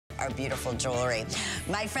our beautiful jewelry.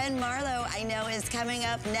 My friend Marlo, I know, is coming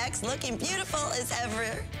up next, looking beautiful as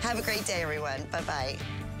ever. Have a great day, everyone. Bye-bye.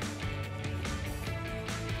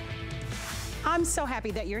 I'm so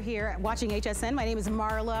happy that you're here watching HSN. My name is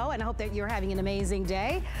Marlo, and I hope that you're having an amazing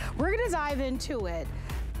day. We're gonna dive into it.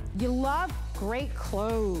 You love great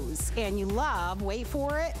clothes, and you love, wait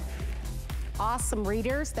for it, awesome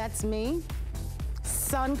readers, that's me.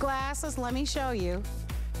 Sunglasses, let me show you.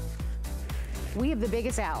 We have the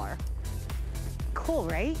biggest hour. Cool,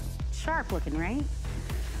 right? Sharp looking, right?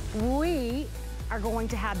 We are going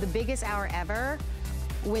to have the biggest hour ever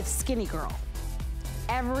with Skinnygirl.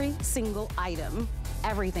 Every single item,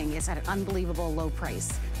 everything is at an unbelievable low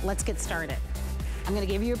price. Let's get started. I'm gonna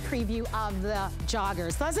give you a preview of the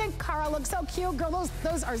joggers. Doesn't Cara look so cute? Girl,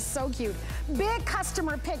 those are so cute. Big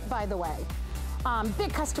customer pick, by the way.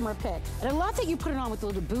 Big customer pick. And I love that you put it on with a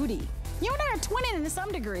little booty. You and I are twinning to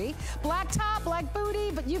some degree. Black top, black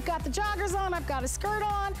booty, but you've got the joggers on, I've got a skirt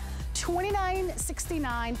on.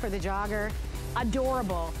 $29.69 for the jogger.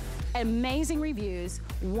 Adorable. Amazing reviews.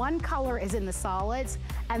 One color is in the solids,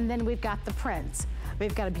 and then we've got the prints.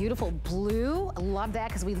 We've got a beautiful blue. I love that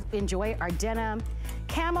because we enjoy our denim.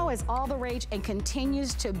 Camo is all the rage and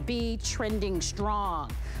continues to be trending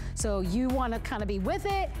strong. So you want to kind of be with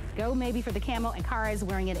it, go maybe for the camo, and Cara is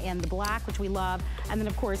wearing it in the black, which we love. And then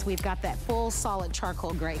of course we've got that full solid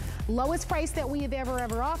charcoal gray. Lowest price that we have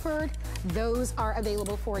ever offered. Those are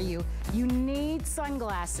available for you. You need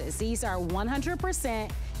sunglasses. These are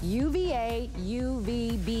 100% UVA,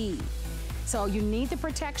 UVB. So you need the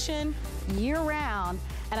protection year round.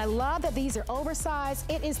 And I love that these are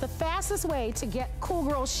oversized. It is the fastest way to get cool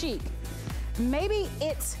girl chic. Maybe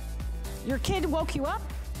it's your kid woke you up.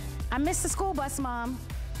 I missed the school bus, Mom.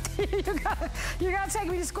 you gotta take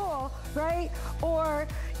me to school, right? Or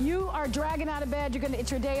you are dragging out of bed, it's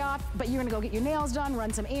your day off, but you're gonna go get your nails done,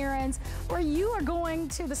 run some errands, or you are going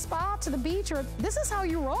to the spa, to the beach, or this is how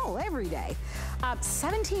you roll every day.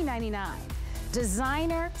 $17.99.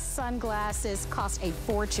 Designer sunglasses cost a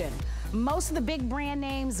fortune. Most of the big brand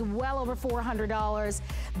names, well over $400.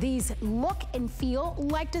 These look and feel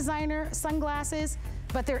like designer sunglasses,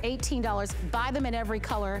 but they're $18. Buy them in every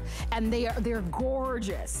color, and they're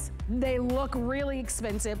gorgeous. They look really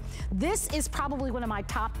expensive. This is probably one of my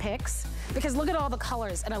top picks because look at all the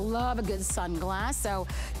colors, and I love a good sunglass. So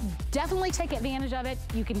definitely take advantage of it.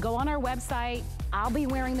 You can go on our website. I'll be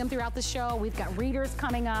wearing them throughout the show. We've got readers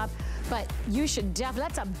coming up, but you should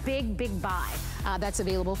that's a big, big buy that's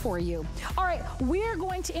available for you. All right, we're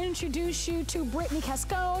going to introduce you to Brittany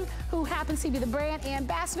Cascone, who happens to be the brand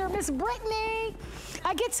ambassador. Miss Brittany,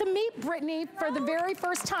 I get to meet Brittany for the very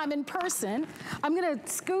first time in person. I'm gonna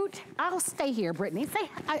scoot, I'll stay here, Brittany. Say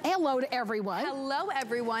hello to everyone. Hello,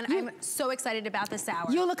 everyone. I'm so excited about this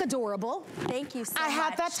hour. You look adorable. Thank you so much. I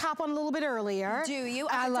had that top on a little bit earlier. Do you?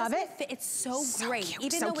 I love it. It's so great. Cute,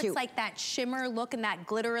 Even though it's like that shimmer look and that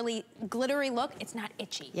glittery look, it's not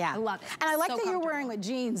itchy. Yeah. I love it. And I like that you're wearing with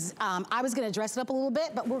jeans. I was gonna dress it up a little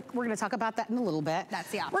bit, but we're gonna talk about that in a little bit. That's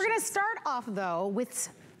the option. We're gonna start off though with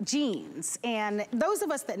jeans. And those of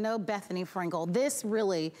us that know Bethenny Frankel, this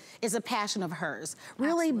really is a passion of hers.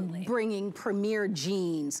 Really Absolutely. Bringing premier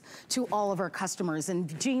jeans to all of our customers,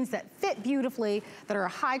 and jeans that fit beautifully, that are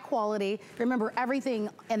high quality. Remember, everything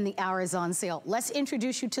in the hour is on sale. Let's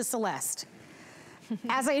introduce you to Celeste.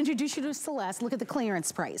 As I introduce you to Celeste, look at the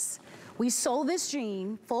clearance price. We sold this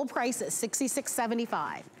jean full price at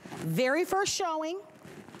 $66.75. Very first showing.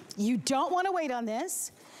 You don't want to wait on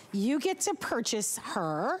this. You get to purchase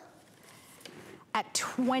her at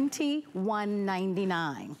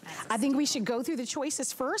 $21.99. I think we should go through the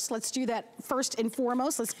choices first. Let's do that first and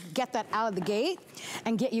foremost. Let's get that out of the gate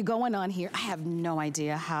and get you going on here. I have no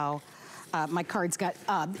idea how my cards got,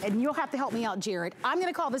 and you'll have to help me out, Jared. I'm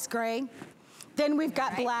gonna call this gray. Then we've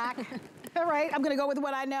got black. All right, I'm gonna go with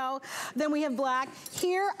what I know. Then we have black.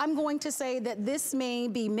 Here, I'm going to say that this may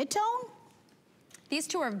be mid-tone. These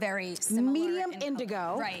two are very similar. Medium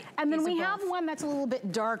indigo. Right. And then we have one that's a little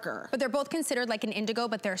bit darker. But they're both considered like an indigo,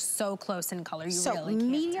 but they're so close in color. You so really can't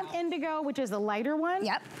medium tell. indigo, which is the lighter one.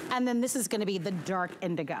 Yep. And then this is gonna be the dark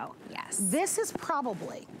indigo. Yes. This is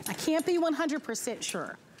probably, I can't be 100%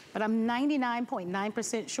 sure, but I'm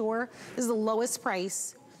 99.9% sure this is the lowest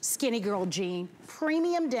price Skinnygirl jean,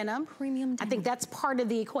 premium denim. Premium denim. I think that's part of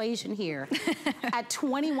the equation here. At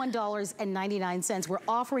 $21.99, we're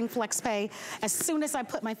offering flex pay. As soon as I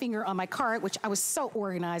put my finger on my cart, which I was so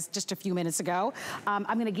organized just a few minutes ago, I'm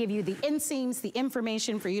gonna give you the inseams, the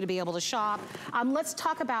information for you to be able to shop. Let's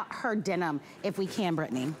talk about her denim, if we can,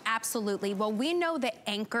 Brittany. Absolutely. Well, we know the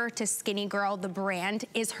anchor to Skinnygirl, the brand,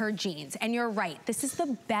 is her jeans. And you're right, this is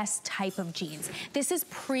the best type of jeans. This is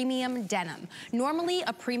premium denim. Normally,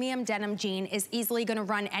 a premium denim jean is easily gonna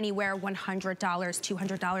run anywhere $100,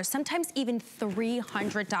 $200, sometimes even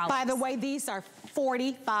 $300. By the way, these are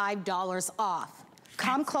 $45 off.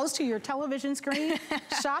 Come close to your television screen,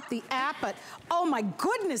 shop the app, but oh my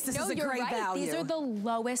goodness, this is a great value. These are the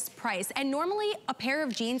lowest price. And normally a pair of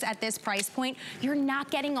jeans at this price point, you're not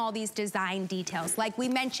getting all these design details. Like we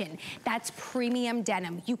mentioned, that's premium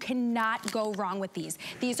denim. You cannot go wrong with these.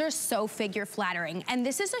 These are so figure flattering. And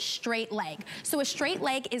this is a straight leg. So a straight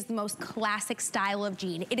leg is the most classic style of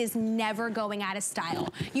jean. It is never going out of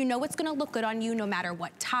style. You know it's gonna look good on you no matter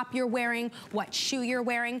what top you're wearing, what shoe you're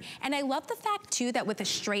wearing. And I love the fact too that with a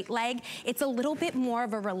straight leg, it's a little bit more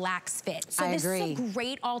of a relaxed fit. So this is a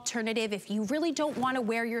great alternative if you really don't want to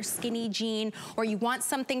wear your skinny jean or you want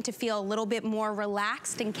something to feel a little bit more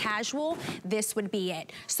relaxed and casual, this would be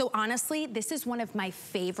it. So honestly, this is one of my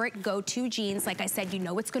favorite go-to jeans. Like I said, you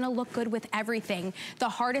know it's gonna look good with everything. The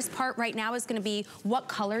hardest part right now is gonna be what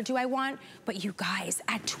color do I want? But you guys,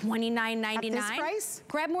 at $29.99, at this price,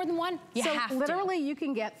 grab more than one. You have to. Literally, you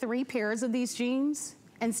can get 3 pairs of these jeans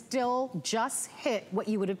and still just hit what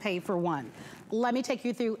you would have paid for one. Let me take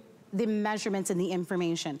you through the measurements and the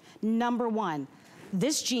information. Number one,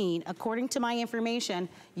 this jean, according to my information,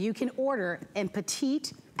 you can order in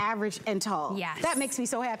petite, average, and tall. Yes. That makes me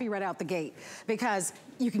so happy right out the gate because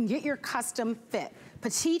you can get your custom fit.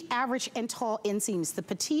 Petite, average, and tall inseams. The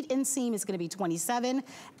petite inseam is gonna be 27,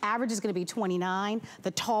 average is gonna be 29,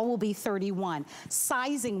 the tall will be 31.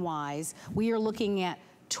 Sizing-wise, we are looking at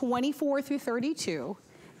 24 through 32,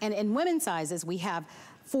 and in women's sizes, we have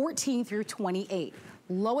 14 through 28.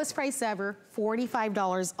 Lowest price ever,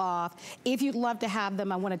 $45 off. If you'd love to have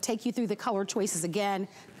them, I wanna take you through the color choices again.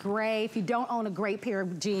 Gray, if you don't own a great pair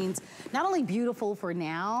of jeans, not only beautiful for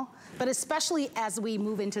now, but especially as we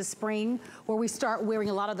move into spring, where we start wearing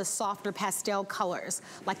a lot of the softer pastel colors,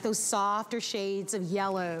 like those softer shades of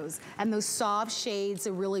yellows, and those soft shades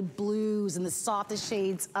of really blues, and the softest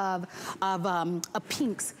shades of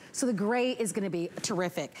pinks. So the gray is gonna be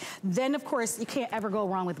terrific. Then of course, you can't ever go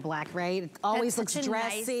wrong with black, right? It always looks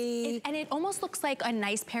dressy. And it almost looks like a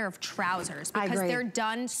nice pair of trousers because they're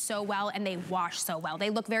done so well and they wash so well. They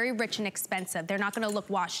look very rich and expensive. They're not gonna look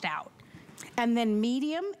washed out. And then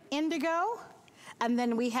medium indigo. And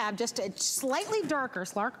then we have just a slightly darker,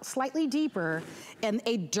 slightly deeper, and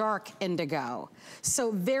a dark indigo.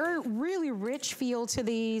 So very, really rich feel to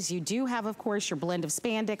these. You do have, of course, your blend of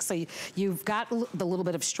spandex, so you've got the little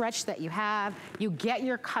bit of stretch that you have. You get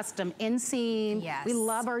your custom inseam. Yes. We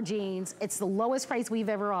love our jeans. It's the lowest price we've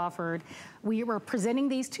ever offered. We were presenting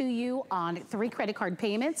these to you on 3 credit card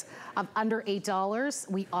payments of under $8.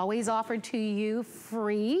 We always offer to you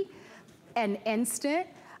free and instant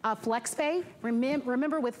FlexPay.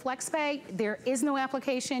 Remember with FlexPay, there is no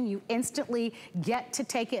application. You instantly get to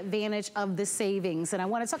take advantage of the savings. And I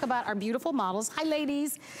want to talk about our beautiful models. Hi,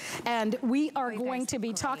 ladies. And we are going to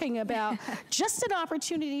be talking about just an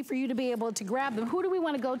opportunity for you to be able to grab them. Who do we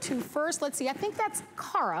want to go to first? Let's see. I think that's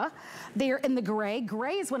Cara. They're in the gray.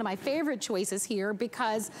 Gray is one of my favorite choices here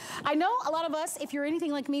because I know a lot of us, if you're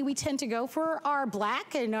anything like me, we tend to go for our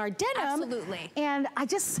black and our denim. Absolutely. And I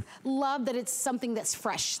just love that it's something that's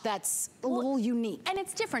fresh, that's a little unique. And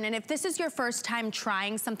it's different. And if this is your first time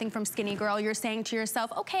trying something from Skinnygirl, you're saying to yourself,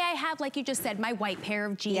 okay, I have, like you just said, my white pair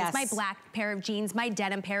of jeans, my black pair of jeans, my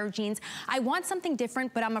denim pair of jeans. I want something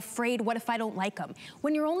different, but I'm afraid, what if I don't like them?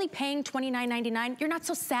 When you're only paying $29.99, you're not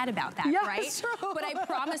so sad about that, right? That's true. But I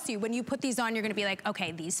promise you, when you put these on, you're gonna be like,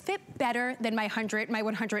 okay, these fit better than my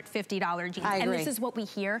 $150 jeans. And this is what we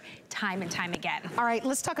hear time and time again. All right,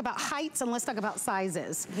 let's talk about heights and let's talk about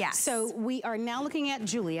sizes. Yes. So we are now looking at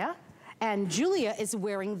Julia. And Julia is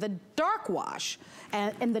wearing the dark wash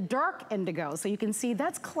and the dark indigo. So you can see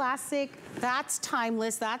that's classic, that's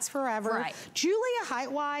timeless, that's forever. Right. Julia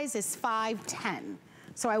height-wise is 5'10".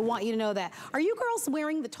 So I want you to know that. Are you girls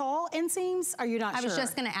wearing the tall inseams? Are you not sure? I was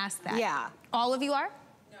just gonna ask that. Yeah. All of you are?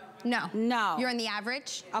 No. No. You're in the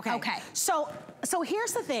average? Okay. Okay. So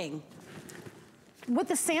here's the thing. With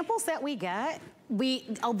the samples that we get,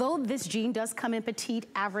 although this jean does come in petite,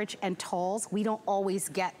 average, and talls, we don't always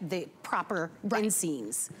get the proper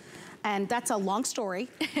inseams. And that's a long story,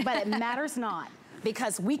 but it matters not.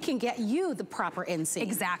 because we can get you the proper inseam.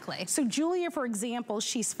 Exactly. So Julia, for example,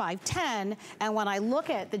 she's 5'10", and when I look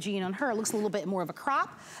at the jean on her, it looks a little bit more of a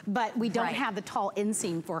crop, but we don't have the tall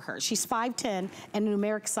inseam for her. She's 5'10", and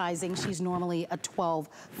numeric sizing, she's normally a 12,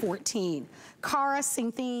 14. Cara,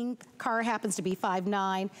 same thing. Cara happens to be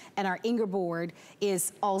 5'9", and our Ingerborg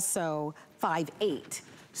is also 5'8".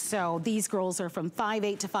 So these girls are from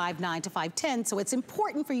 5'8" to 5'9" to 5'10", so it's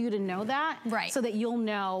important for you to know that, so that you'll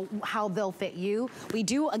know how they'll fit you. We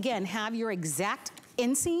do, again, have your exact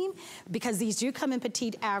inseam, because these do come in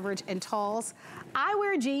petite, average, and talls. I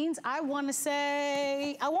wear jeans, I wanna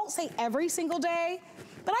say, I won't say every single day,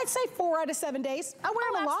 but I'd say 4 out of 7 days. I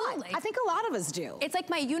wear them a lot. I think a lot of us do. It's like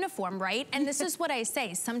my uniform, right? And this is what I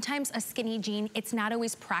say. Sometimes a skinny jean, it's not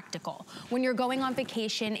always practical. When you're going on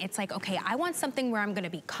vacation, it's like, okay, I want something where I'm gonna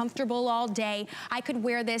be comfortable all day. I could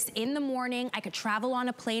wear this in the morning. I could travel on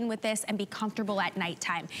a plane with this and be comfortable at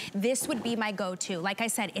nighttime. This would be my go-to. Like I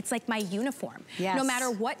said, it's like my uniform. Yes. No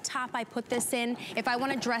matter what top I put this in, if I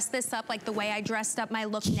wanna dress this up like the way I dressed up my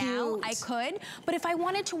look now, I could. But if I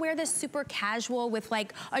wanted to wear this super casual with like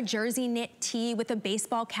a jersey knit tee with a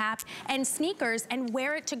baseball cap and sneakers and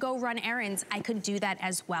wear it to go run errands, I could do that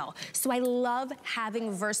as well. So I love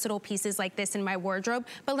having versatile pieces like this in my wardrobe,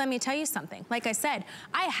 but let me tell you something. Like I said,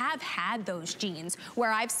 I have had those jeans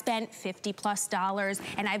where I've spent $50+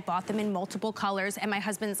 and I've bought them in multiple colors, and my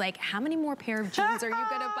husband's like, how many more pair of jeans are you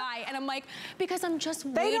gonna buy? And I'm like, because I'm just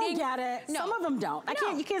waiting. They don't get it. No. Some of them don't.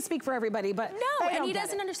 You can't speak for everybody, but no, and he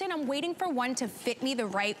doesn't understand. I'm waiting for one to fit me the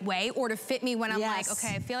right way, or to fit me when I'm like,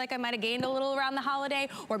 okay, I feel like I might have gained a little around the holiday,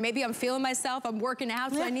 or maybe I'm feeling myself, I'm working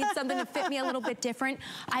out, so I need something to fit me a little bit different.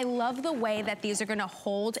 I love the way that these are gonna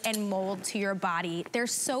hold and mold to your body. They're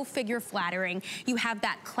so figure flattering. You have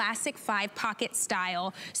that classic 5-pocket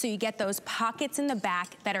style, so you get those pockets in the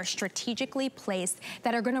back that are strategically placed,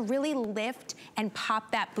 that are gonna really lift and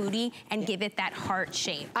pop that booty and give it that heart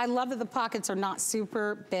shape. I love that the pockets are not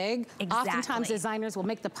super big. Oftentimes designers will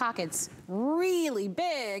make the pockets really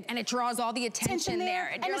big, and it draws all the attention there.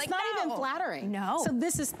 And it's like, not even flattering. No. So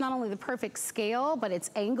this is not only the perfect scale, but it's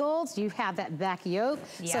angled. You have that back yoke,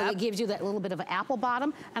 so it gives you that little bit of an apple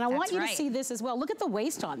bottom. And I want you to see this as well. Look at the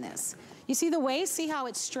waist on this. You see the waist? See how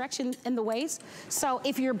it's stretching in the waist? So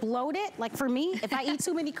if you're bloated, like for me, if I eat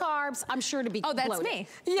too many carbs, I'm sure to be bloated. That's me.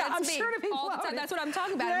 Yeah, that's I'm me. sure to be all bloated. The time. That's what I'm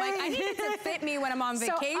talking about. I'm like, I need it to fit me when I'm on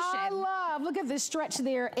vacation. So I love, look at this stretch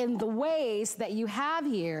there in the waist that you have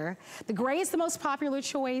here. The gray is the most popular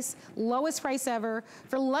choice, lowest price ever,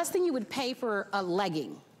 for less than you would pay for a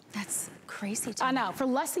legging. That's crazy to me. I know, for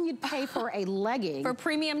less than you'd pay for a legging. For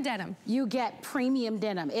premium denim. You get premium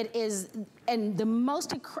denim. It is, and the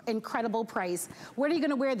most incredible price. Where are you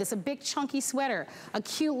gonna wear this? A big chunky sweater, a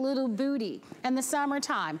cute little bootie in the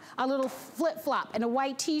summertime, a little flip-flop and a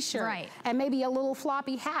white t-shirt, and maybe a little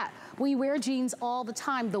floppy hat. We wear jeans all the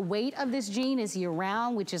time. The weight of this jean is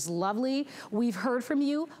year-round, which is lovely. We've heard from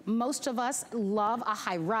you. Most of us love a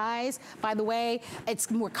high rise. By the way, it's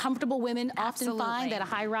more comfortable. Women often find that a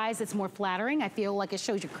high rise, it's more flattering. I feel like it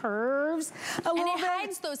shows your curves a little bit. And it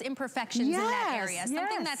hides those imperfections in that area.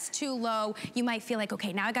 Something that's too low, you might feel like,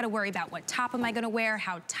 okay, now I gotta worry about what top am I gonna wear,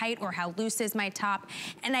 how tight or how loose is my top.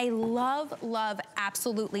 And I love,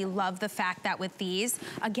 absolutely love the fact that with these,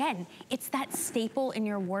 again, it's that staple in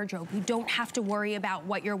your wardrobe. You don't have to worry about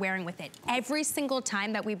what you're wearing with it. Every single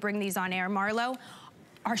time that we bring these on air, Marlo,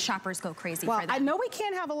 our shoppers go crazy for them. I know we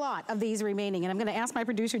can't have a lot of these remaining, and I'm gonna ask my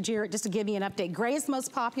producer, Jarrett, just to give me an update. Gray is the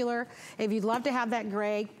most popular. If you'd love to have that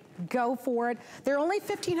gray, go for it. There are only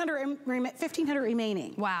 1,500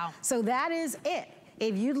 remaining. Wow. So that is it.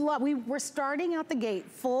 If you'd love, we're starting out the gate,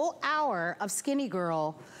 full hour of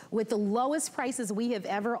Skinnygirl with the lowest prices we have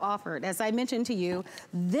ever offered. As I mentioned to you,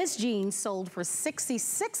 this jean sold for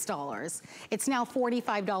 $66. It's now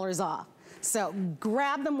 $45 off. So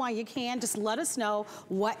grab them while you can. Just let us know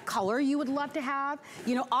what color you would love to have.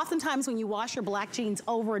 You know, oftentimes when you wash your black jeans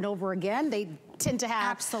over and over again, they tend to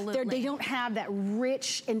have, they don't have that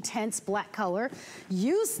rich, intense black color.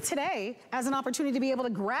 Use today as an opportunity to be able to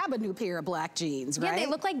grab a new pair of black jeans, right? Yeah, they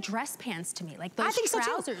look like dress pants to me, like those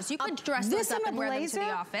trousers. You could dress this those up and wear them to the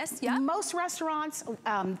office. Yeah. Most restaurants,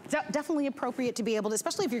 definitely appropriate to be able to,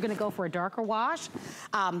 especially if you're gonna go for a darker wash.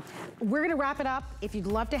 We're gonna wrap it up. If you'd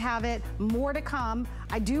love to have it, more to come.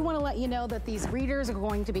 I do wanna let you know that these readers are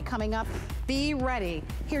going to be coming up. Be ready.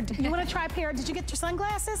 Here, you wanna try a pair? Did you get your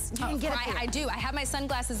sunglasses? You didn't get a pair. I do. I have my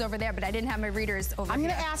sunglasses over there, but I didn't have my readers over here. I'm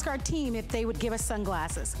gonna ask our team if they would give us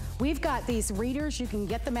sunglasses. We've got these readers. You can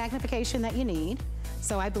get the magnification that you need.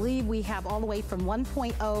 So I believe we have all the way from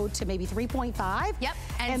 1.0 to maybe 3.5. Yep,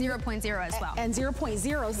 and 0.0 as well. And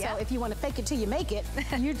 0.0, so if you want to fake it till you make it,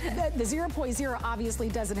 the 0.0 obviously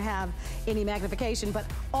doesn't have any magnification, but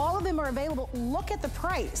all of them are available. Look at the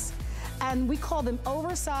price. And we call them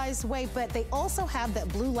oversized weight, but they also have that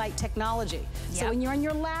blue light technology. Yep. So when you're on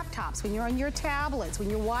your laptops, when you're on your tablets, when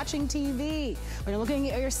you're watching TV, when you're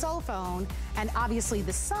looking at your cell phone, and obviously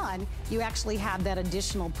the sun, you actually have that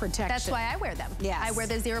additional protection. That's why I wear them. Yes. I wear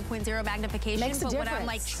the 0.0 magnification, Makes a but difference. when I'm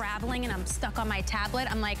like traveling and I'm stuck on my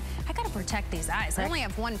tablet, I'm like, I gotta protect these eyes. I only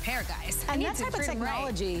have one pair, guys. And that type of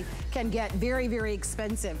technology can get very, very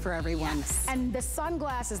expensive for everyone. Yes. And the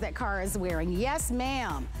sunglasses that Cara is wearing, yes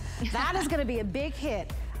ma'am, that is gonna be a big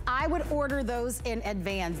hit. I would order those in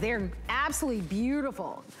advance. They're absolutely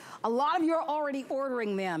beautiful. A lot of you are already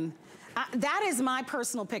ordering them. That is my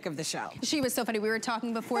personal pick of the show. She was so funny. We were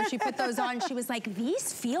talking before she put those on. She was like,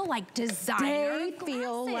 these feel like designer They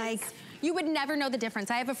feel glasses. like... You would never know the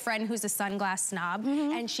difference. I have a friend who's a sunglass snob,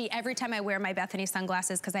 and every time I wear my Bethenny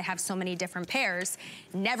sunglasses, because I have so many different pairs,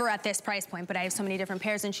 never at this price point, but I have so many different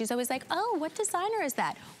pairs, and she's always like, oh, what designer is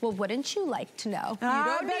that? Well, wouldn't you like to know? You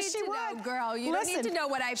don't need to know, girl. You don't need to know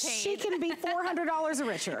what I paid. She can be $400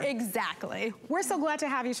 richer. Exactly. We're so glad to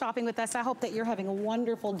have you shopping with us. I hope that you're having a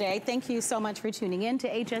wonderful day. Thank you so much for tuning in to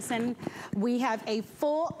HSN. We have a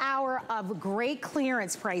full hour of great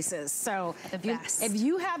clearance prices. So if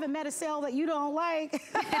you haven't met a sale that you don't like,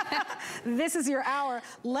 this is your hour.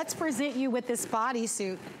 Let's present you with this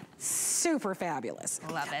bodysuit. Super fabulous.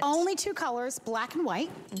 Love it. Only 2 colors, black and white,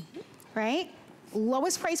 right?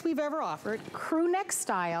 Lowest price we've ever offered. Crew neck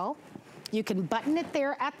style. You can button it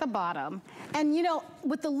there at the bottom. And you know,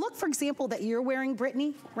 with the look, for example, that you're wearing,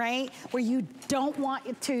 Brittany, right? Where you don't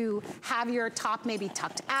want to have your top maybe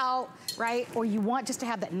tucked out, right? Or you want just to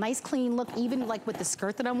have that nice clean look, even like with the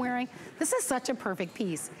skirt that I'm wearing. This is such a perfect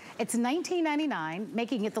piece. It's $19.99,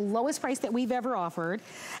 making it the lowest price that we've ever offered.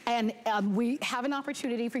 And we have an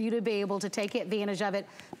opportunity for you to be able to take advantage of it.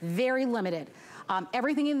 Very limited.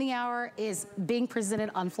 Everything in the hour is being presented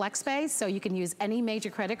on FlexPay, so you can use any major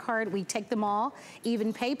credit card. We take them all,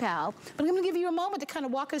 even PayPal. But I'm gonna give you a moment to kind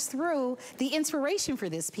of walk us through the inspiration for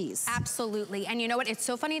this piece. Absolutely, and you know what? It's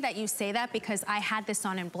so funny that you say that because I had this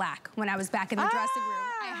on in black when I was back in the dressing room.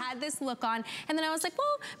 I had this look on, and then I was like,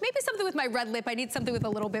 well, maybe something with my red lip. I need something with a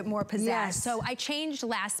little bit more pizzazz. Yes. So I changed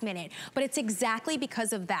last minute, but it's exactly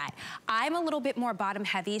because of that. I'm a little bit more bottom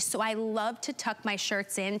heavy, so I love to tuck my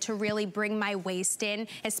shirts in to really bring my waist in,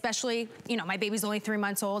 especially, you know, my baby's only 3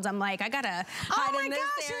 months old. I'm like, I gotta hide in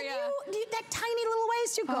this area. That tiny little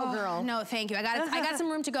waist you go, girl. No, thank you. I got some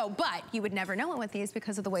room to go, but you would never know it with these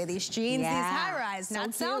because of the way these jeans, these high-rise, so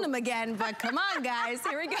not selling them again, but come on, guys,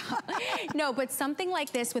 here we go. No, but something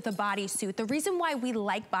like this with a bodysuit, the reason why we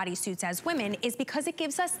like bodysuits as women is because it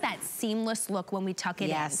gives us that seamless look when we tuck it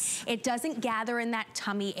in. It doesn't gather in that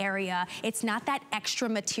tummy area. It's not that extra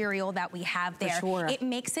material that we have there. It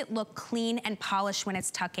makes it look clean and polished when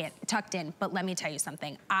it's tucked in. But let me tell you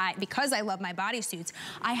something. Because I love my bodysuits,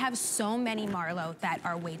 I have so many, Marlo, that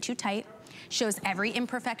are way too tight. Shows every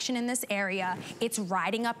imperfection in this area. It's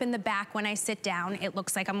riding up in the back when I sit down. It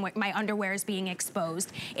looks like my underwear is being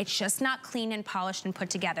exposed. It's just not clean and polished and put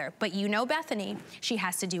together. But you know Bethenny, she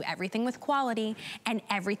has to do everything with quality and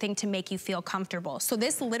everything to make you feel comfortable. So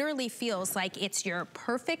this literally feels like it's your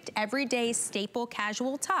perfect everyday staple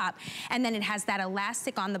casual top. And then it has that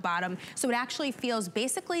elastic on the bottom. So it actually feels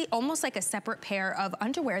basically almost like a separate pair of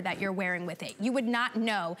underwear that you're wearing with it. You would not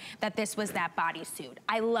know that this was that bodysuit.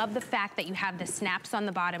 I love the fact that you have the snaps on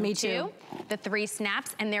the bottom. Me too. The 3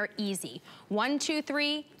 snaps, and they're easy. 1, 2,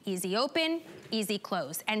 3, easy open, easy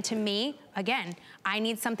close. And to me, again, I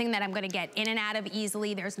need something that I'm gonna get in and out of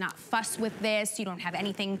easily. There's not fuss with this. You don't have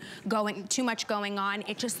anything too much going on.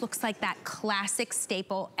 It just looks like that classic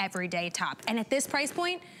staple everyday top. And at this price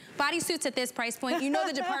point, bodysuits at this price point, you know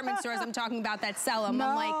the department stores I'm talking about that sell them.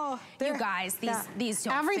 I'm like, you guys, these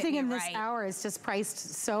don't everything fit me in this hour is just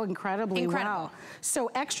priced so incredibly well. So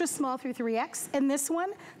extra small through 3X in this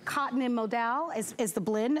one. Cotton and modal is the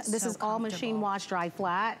blend. This is all machine wash, dry,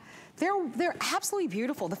 flat. They're absolutely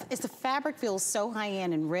beautiful. The fabric feels so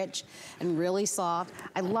high-end and rich and really soft.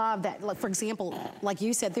 I love that. Like, for example, like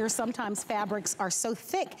you said, there's sometimes fabrics are so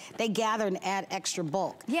thick, they gather and add extra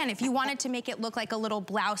bulk. Yeah, and if you wanted to make it look like a little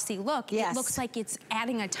blousey look, it looks like it's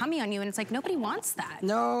adding a tummy on you, and it's like, nobody wants that.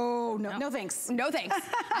 No thanks. No thanks.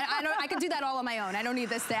 I could do that all on my own. I don't need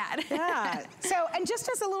this to add. Yeah. So, and just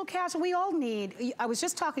as a little casual, we all need, I was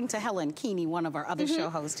just talking to Helen Keeney, one of our other show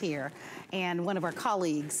hosts here, and one of our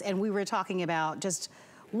colleagues, and we were talking about just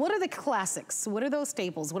what are the classics? What are those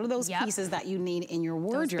staples? What are those pieces that you need in your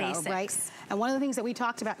wardrobe, right? And one of the things that we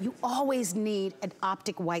talked about, you always need an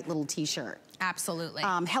optic white little t-shirt. Absolutely.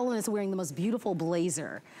 Helen is wearing the most beautiful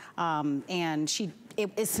blazer, and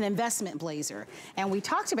it's an investment blazer. And we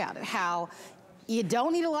talked about it, how you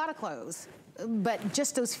don't need a lot of clothes, but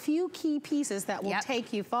just those few key pieces that will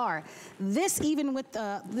take you far. This, even with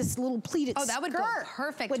this little pleated skirt, that would go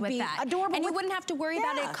perfect with that. Adorable. And you wouldn't have to worry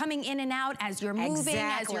about it coming in and out as you're moving,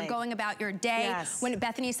 as you're going about your day. When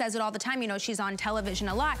Bethenny says it all the time, you know, she's on television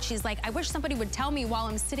a lot. She's like, I wish somebody would tell me while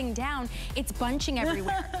I'm sitting down, it's bunching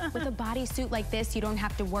everywhere. With a bodysuit like this, you don't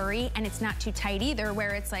have to worry, and it's not too tight either,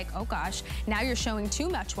 where it's like, oh gosh, now you're showing too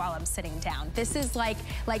much while I'm sitting down. This is like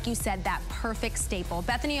you said, that perfect staple.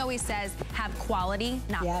 Bethenny always says, have quality,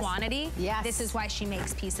 not quantity. This is why she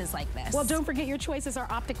makes pieces like this. Well, don't forget your choices are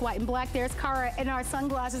optic white and black. There's Cara and our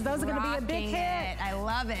sunglasses. Those are going to be a big hit. I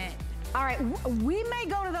love it. All right, we may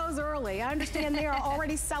go to those early. I understand they are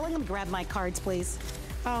already selling them. Grab my cards, please.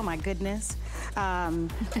 Oh my goodness.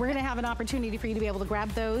 We're gonna have an opportunity for you to be able to grab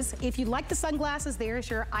those. If you like the sunglasses, there's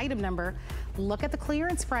your item number. Look at the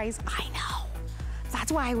clearance price. I know. That's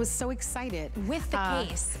why I was so excited. With the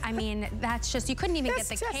case. I mean, that's just, you couldn't even get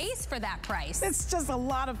the case for that price. It's just a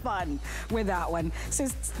lot of fun with that one. So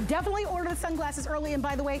definitely order the sunglasses early. And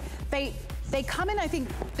by the way, they come in, I think,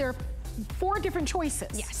 there are 4 different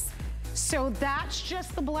choices. Yes. So that's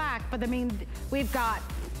just the black, but I mean, we've got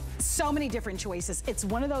so many different choices. It's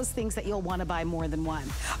one of those things that you'll want to buy more than one.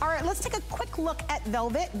 All right, let's take a quick look at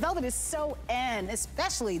velvet. Velvet is so in,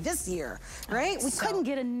 especially this year, right? We couldn't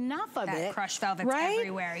get enough of it. Crushed velvet's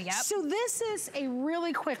everywhere, yep. So this is a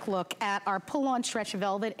really quick look at our pull-on stretch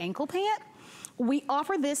velvet ankle pant. We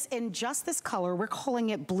offer this in just this color. We're calling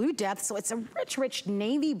it Blue Depth, so it's a rich, rich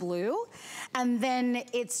navy blue. And then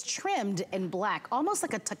it's trimmed in black, almost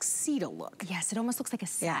like a tuxedo look. Yes, it almost looks like a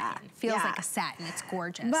satin. Feels like a satin, it's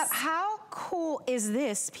gorgeous. But how cool is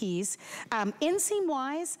this piece?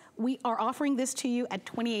 Inseam-wise, we are offering this to you at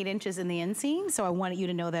 28 inches in the inseam, so I wanted you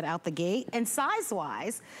to know that out the gate. And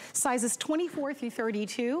size-wise, sizes 24 through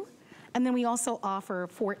 32. And then we also offer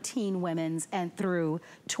 14 women's and through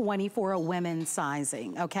 24 women's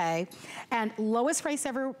sizing, okay? And lowest price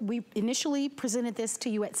ever, we initially presented this to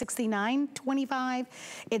you at $69.25.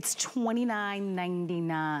 It's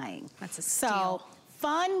 $29.99. That's a steal. So,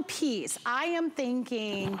 fun piece. I am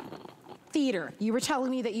thinking theater. You were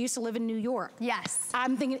telling me that you used to live in New York. Yes.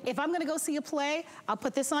 I'm thinking, if I'm gonna go see a play, I'll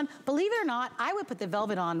put this on. Believe it or not, I would put the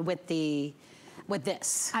velvet on with this.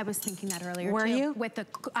 I was thinking that earlier. Were you?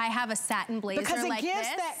 I have a satin blazer like this. Because it gives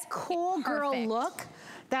that cool girl look.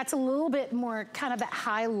 That's a little bit more kind of that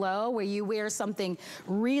high-low where you wear something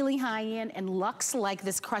really high-end and luxe like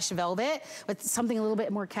this crushed velvet with something a little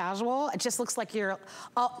bit more casual. It just looks like you're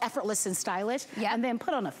all effortless and stylish. Yep. And then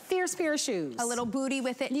put on a fierce pair of shoes. A little booty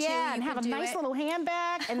with it too. Yeah, and have a nice little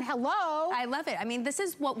handbag and hello. I love it. I mean, this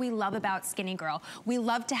is what we love about Skinnygirl. We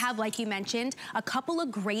love to have, like you mentioned, a couple of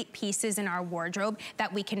great pieces in our wardrobe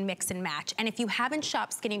that we can mix and match. And if you haven't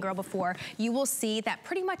shopped Skinnygirl before, you will see that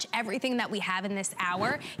pretty much everything that we have in this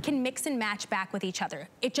hour can mix and match back with each other.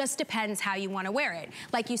 It just depends how you want to wear it.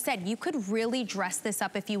 Like you said, you could really dress this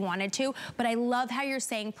up if you wanted to, but I love how you're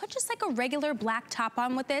saying, put just like a regular black top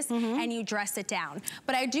on with this and you dress it down.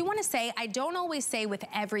 But I do want to say, I don't always say with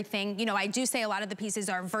everything, you know, I do say a lot of the pieces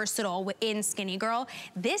are versatile within Skinnygirl.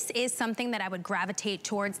 This is something that I would gravitate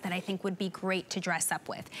towards that I think would be great to dress up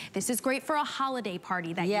with. This is great for a holiday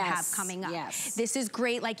party that you have coming up. This is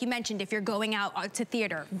great, like you mentioned, if you're going out to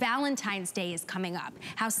theater. Valentine's Day is coming up.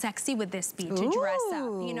 How sexy would this be to dress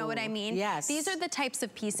up? You know what I mean? Yes. These are the types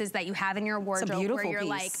of pieces that you have in your wardrobe where you're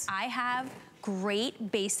like, I have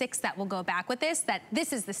great basics that will go back with this, that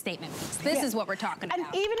this is the statement piece. This is what we're talking about. And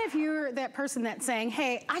even if you're that person that's saying,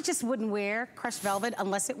 hey, I just wouldn't wear crushed velvet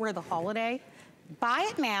unless it were the holiday, buy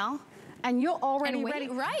it now. And you're already ready.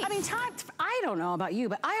 Right. I mean, time, I don't know about you,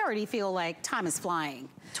 but I already feel like time is flying.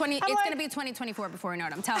 It's gonna be 2024 before we know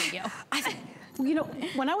it, I'm telling you. You know,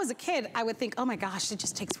 when I was a kid, I would think, oh my gosh, it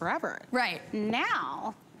just takes forever. Right.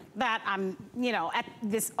 Now that I'm, you know, at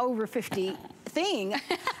this over 50 thing,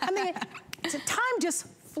 I mean, time just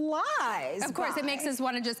flies. Of course, it makes us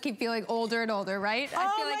want to just keep feeling older and older, right?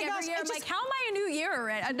 I feel like every year I'm like, how am I a new year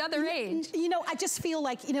at another age? You know, I just feel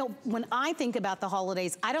like, you know, when I think about the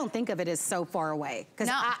holidays, I don't think of it as so far away. Because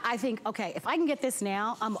I think, okay, if I can get this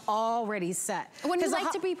now, I'm already set. When you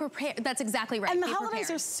like to be prepared, that's exactly right. And the holidays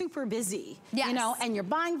are super busy, you know, and you're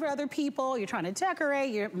buying for other people, you're trying to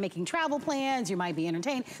decorate, you're making travel plans, you might be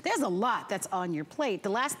entertained. There's a lot that's on your plate. The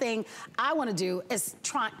last thing I want to do is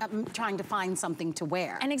trying to find something to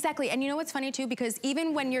wear. And exactly, and you know what's funny too, because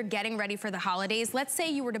even when you're getting ready for the holidays, let's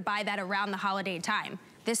say you were to buy that around the holiday time,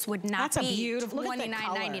 this would not be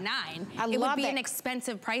 $29.99. It would be an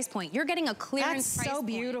expensive price point. You're getting a clearance price point. That's so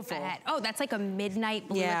beautiful. Oh, that's like a midnight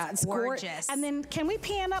blue. Yeah, it's gorgeous. And then can we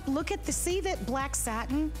pan up? Look at see that black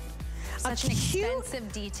satin? Such an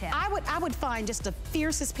expensive detail. I would find just the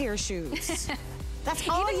fiercest pair of shoes. That's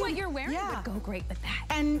all. Even what you're wearing would go great with that.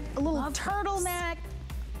 And a little turtleneck.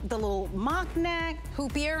 The little mock neck,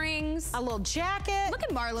 hoop earrings, a little jacket. Look at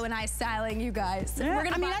Marlo and I styling you guys. Yeah. We're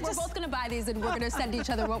both gonna buy these and we're gonna send each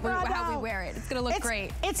other how we wear it. It's gonna look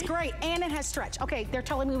great. It's great, and it has stretch. Okay, they're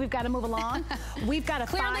telling me we've got to move along. We've got a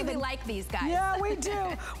Clearly we like these guys. Yeah, we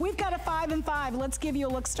do. We've got a 5 and 5. Let's give you a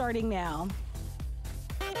look starting now.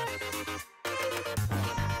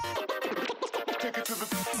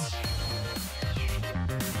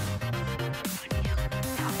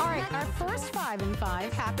 All right, our first 5 and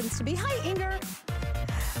 5 happens to be, hi Inger,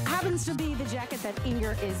 happens to be the jacket that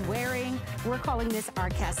Inger is wearing. We're calling this our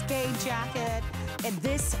Cascade jacket. And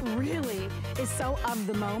this really is so of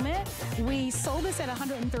the moment. We sold this at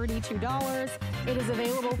 $132. It is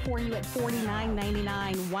available for you at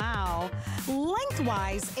 $49.99. Wow.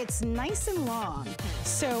 Lengthwise, it's nice and long.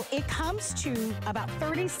 So it comes to about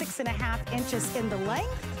 36.5 inches in the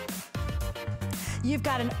length. You've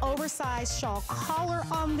got an oversized shawl collar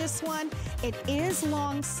on this one. It is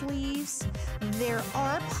long sleeves. There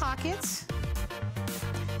are pockets.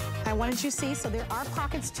 I wanted you to see, so there are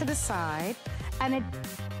pockets to the side, and it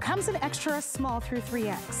comes in extra small through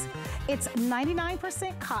 3X. It's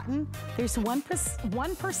 99% cotton. There's 1%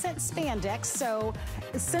 spandex. So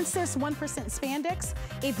since there's 1% spandex,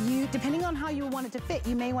 if you, depending on how you want it to fit,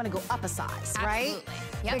 you may want to go up a size, right?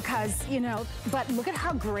 Yep. Because, you know, but look at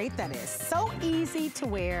how great that is. So easy to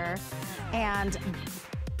wear. And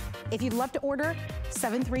if you'd love to order,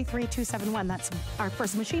 733-271. That's our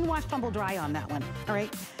first machine wash, tumble dry on that one, all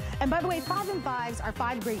right? And by the way, 5 and 5s are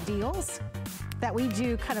 5 great deals that we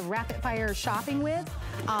do kind of rapid fire shopping with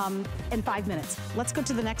in 5 minutes. Let's go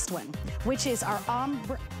to the next one, which is our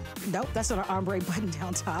ombre. Nope, that's not our ombre button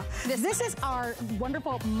down top. This is our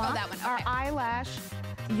wonderful our eyelash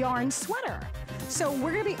yarn sweater. So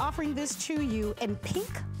we're gonna be offering this to you in pink,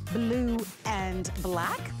 blue, and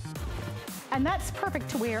black. And that's perfect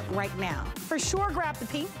to wear right now. For sure, grab the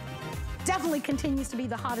pink. Definitely continues to be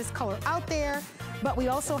the hottest color out there, but we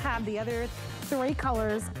also have the other 3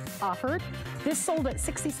 colors offered. This sold at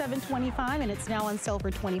 $67.25 and it's now on sale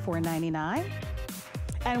for $24.99.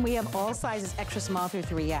 And we have all sizes extra small through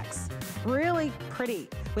 3X. Really pretty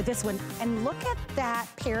with this one. And look at that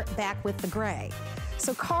pair back with the gray.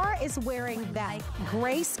 So Cara is wearing that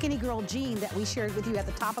gray Skinnygirl jean that we shared with you at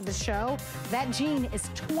the top of the show. That jean is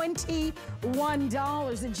 $21.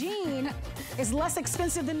 The jean is less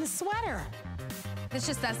expensive than the sweater. This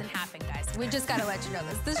just doesn't happen, guys. We just gotta let you know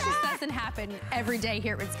this. This just doesn't happen every day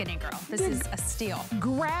here at Skinnygirl. This is a steal.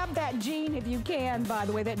 Grab that jean if you can, by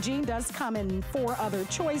the way. That jean does come in 4 other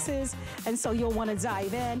choices, and so you'll wanna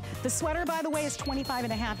dive in. The sweater, by the way, is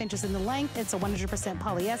 25.5 inches in the length. It's a 100%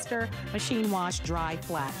 polyester, machine wash, dry,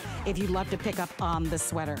 flat, if you'd love to pick up on the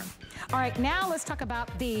sweater. All right, now let's talk about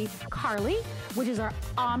the Carly, which is our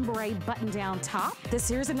ombre button-down top. This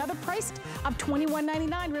here's another price of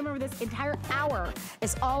 $21.99. Remember, this entire hour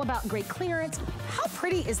is all about great clearance. How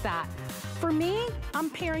pretty is that? For me, I'm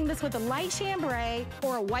pairing this with a light chambray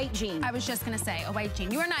or a white jean. I was just gonna say, a white jean.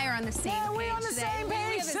 You and I are on the same page. We're on the same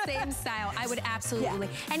page. We have the same style. I would absolutely.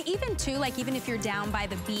 Yeah. And even too, like even if you're down by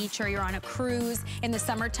the beach or you're on a cruise in the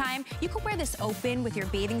summertime, you could wear this open with your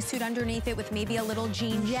bathing suit underneath it with maybe a little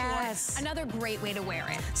jean short. Another great way to wear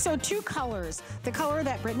it. So 2 colors. The color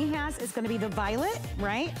that Brittany has is gonna be the violet,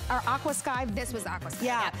 right? Our aqua sky. This was aqua sky.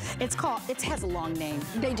 Yeah, it has a long name.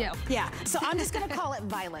 They do. Yeah, so I'm just gonna call it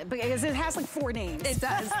violet because it has like 4 names. It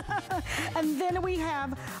does. And then we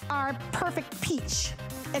have our perfect peach.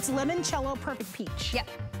 It's limoncello perfect peach. Yep,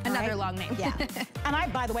 another long name. Yeah. And I,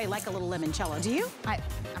 by the way, like a little limoncello. Do you? I'm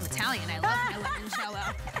Italian. I love my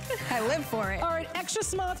limoncello. I live for it. All right, extra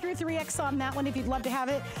small through 3X on that one if you'd love to have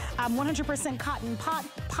it. 100% cotton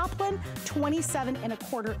poplin,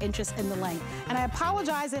 27.25 inches in the length. And I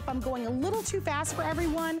apologize if I'm going a little too fast for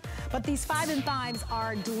everyone, but these 5 and 5s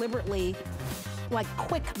are deliberately like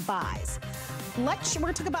quick buys. We're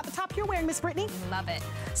gonna talk about the top you're wearing, Miss Brittany. Love it.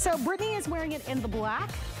 So Brittany is wearing it in the black,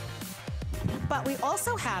 but we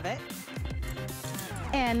also have it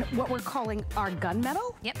in what we're calling our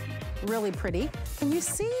gunmetal. Yep. Really pretty. Can you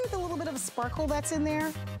see the little bit of sparkle that's in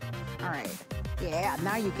there? All right. Yeah,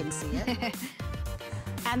 now you can see it.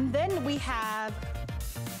 And then we have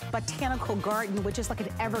Botanical Garden, which is like an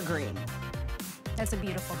evergreen. That's a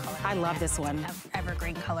beautiful color. I love this one. I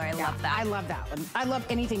evergreen color. I love that. I love that one. I love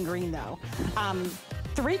anything green though.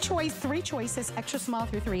 Three choices, extra small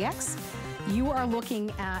through 3X. You are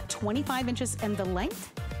looking at 25 inches in the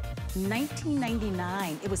length.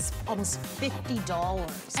 $19.99. It was almost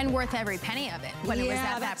 $50. And worth every penny of it when it was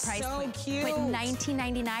at that price point. Cute. But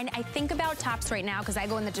 $19.99, I think about tops right now, because I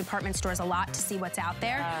go in the department stores a lot to see what's out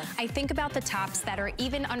there. I think about the tops that are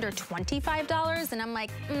even under $25, and I'm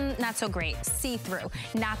like, not so great. See-through,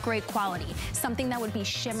 not great quality. Something that would be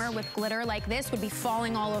shimmer with glitter like this would be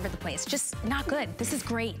falling all over the place. Just not good. This is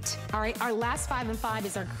great. All right, our last 5 and 5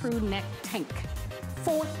 is our crew neck tank.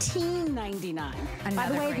 $14.99. By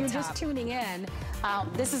the way, if you're just tuning in,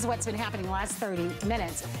 this is what's been happening the last 30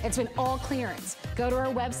 minutes. It's been all clearance. Go to our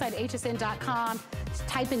website, hsn.com,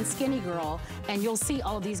 type in Skinnygirl, and you'll see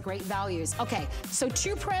all of these great values. Okay, so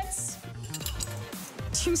 2 prints,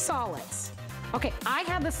 2 solids. Okay, I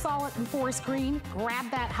have the solid in forest green. Grab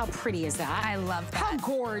that. How pretty is that? I love that. How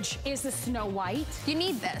gorge is the Snow White? You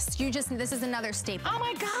need this. This is another staple. Oh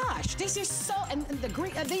my gosh, these are so, and the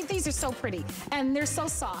green, these are so pretty, and they're so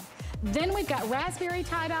soft. Then we've got raspberry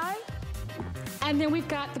tie-dye, and then we've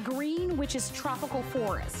got the green, which is tropical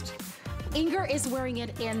forest. Inger is wearing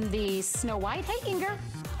it in the Snow White. Hey, Inger.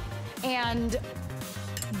 And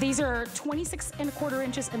these are 26¼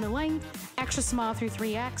 inches in the length, extra small through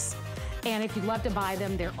 3X. And if you'd love to buy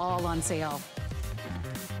them, they're all on sale.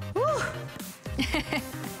 Whew.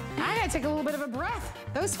 I gotta take a little bit of a breath.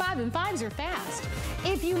 Those 5 and 5s are fast.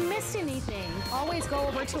 If you missed anything, always go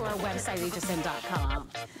over to our website,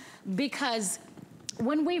 hsn.com, because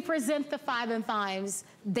when we present the 5 and 5s,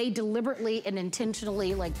 they deliberately and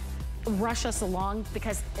intentionally like rush us along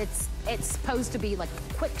because it's supposed to be like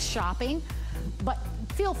quick shopping, but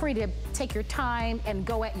feel free to take your time and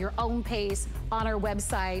go at your own pace on our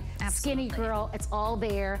website. Absolutely. Skinnygirl, it's all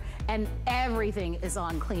there, and everything is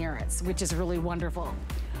on clearance, which is really wonderful.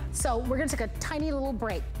 So we're gonna take a tiny little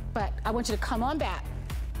break, but I want you to come on back.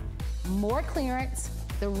 More clearance,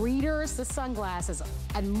 the readers, the sunglasses,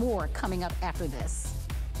 and more coming up after this.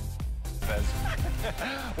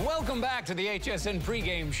 Welcome back to the HSN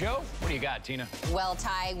pregame show. What do you got, Tina? Well,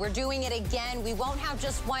 Ty, we're doing it again. We won't have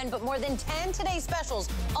just one, but more than 10 Today specials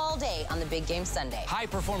all day on the Big Game Sunday. High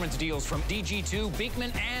performance deals from DG2,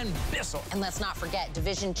 Beekman, and Bissell. And let's not forget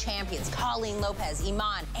division champions Colleen Lopez,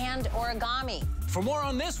 Iman, and Origami. For more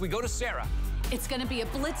on this, we go to Sarah. It's going to be a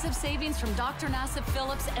blitz of savings from Dr. Nassif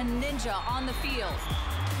Phillips and Ninja on the field.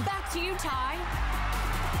 Back to you, Ty.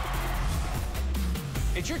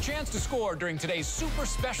 It's your chance to score during today's super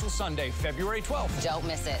special Sunday, February 12th. Don't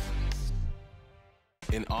miss it.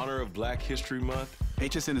 In honor of Black History Month,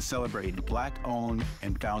 HSN is celebrating Black-owned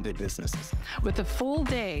and founded businesses. With a full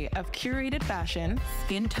day of curated fashion,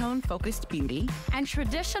 skin tone-focused beauty, and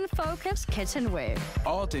tradition-focused kitchenware.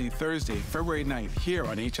 All day Thursday, February 9th, here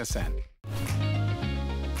on HSN.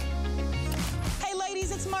 Hey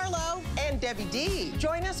ladies, it's Marlo and Debbie D.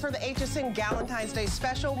 Join us for the HSN Galentine's Day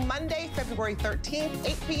special, Monday, February 13th,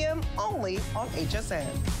 8 p.m. only on HSN.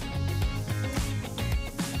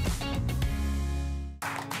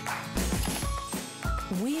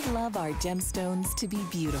 We love our gemstones to be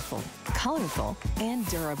beautiful, colorful, and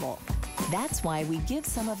durable. That's why we give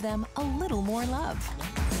some of them a little more love.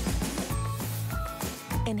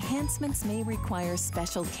 Enhancements may require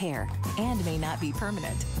special care and may not be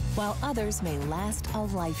permanent, while others may last a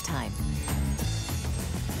lifetime.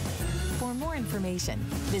 For more information,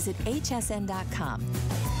 visit hsn.com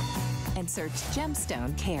and search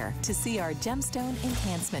Gemstone Care to see our gemstone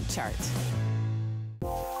enhancement chart.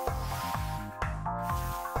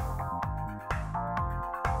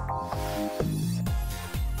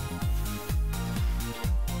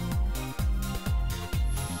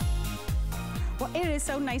 It is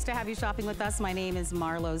so nice to have you shopping with us. My name is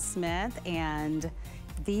Marlo Smith, and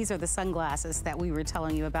these are the sunglasses that we were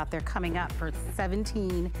telling you about. They're coming up for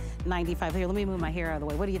 $17.95. Here, let me move my hair out of the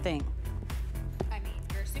way. What do you think? I mean,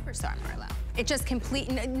 you're a superstar, Marlo. It just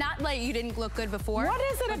not like you didn't look good before. What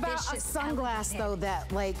is it about a sunglass, though,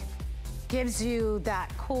 that like gives you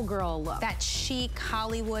that cool girl look? That chic,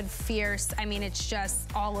 Hollywood, fierce. I mean, it's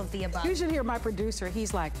just all of the above. You should hear my producer.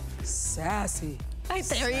 He's like, sassy.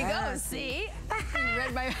 There you go, see? You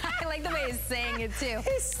read I like the way he's saying it, too.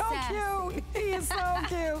 He's so cute. He is so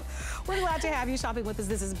cute. We're glad to have you shopping with us.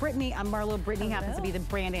 This is Brittany. I'm Marlo. Brittany happens to be the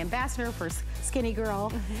brand ambassador for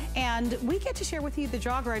Skinnygirl. And we get to share with you the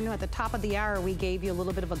jogger. I know at the top of the hour, we gave you a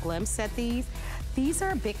little bit of a glimpse at these. These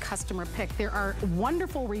are a big customer pick. There are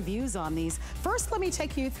wonderful reviews on these. First, let me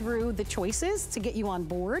take you through the choices to get you on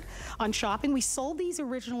board on shopping. We sold these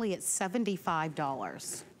originally at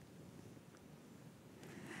 $75.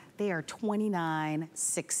 they are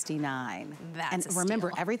 $29.69. That's and a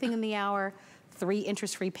remember, steal. everything in the hour, 3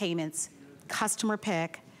 interest-free payments, customer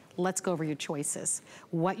pick. Let's go over your choices.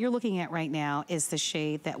 What you're looking at right now is the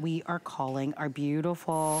shade that we are calling our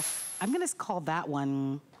beautiful, I'm gonna call that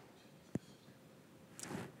one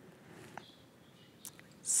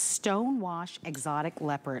Stonewash Exotic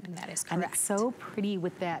Leopard. That is correct. And it's so pretty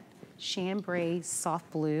with that chambray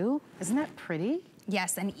soft blue. Isn't that pretty?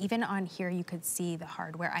 Yes, and even on here you could see the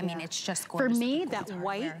hardware. I mean, it's just gorgeous. For me, with the that gold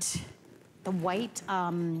white, the white,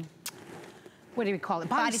 what do we call it?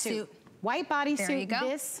 Bodysuit. White bodysuit, There you go.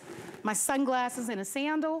 this, my sunglasses and a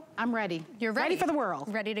sandal, I'm ready. You're ready. Ready for the world.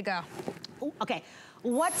 Ready to go. Ooh, okay,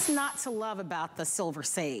 what's not to love about the silver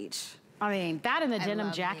sage? I mean, that and a denim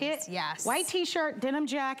love jacket. these, yes. White t-shirt, denim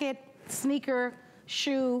jacket, sneaker,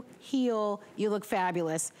 shoe, heel, you look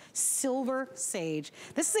fabulous. Silver sage.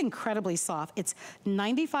 This is incredibly soft. It's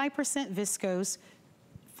 95% viscose,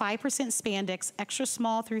 5% spandex, extra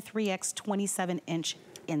small through 3X, 27-inch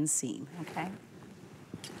inseam, okay?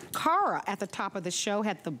 Cara at the top of the show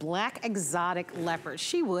had the black exotic leopard.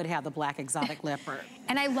 She would have the black exotic leopard.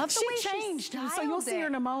 And I love the way she changed, she so you'll see her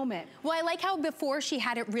in a moment. Well, I like how before she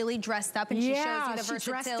had it really dressed up and she shows you the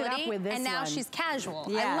versatility. Dressed it up with this and now one. she's casual.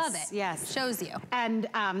 Yes, I love it. Yes. Shows you. And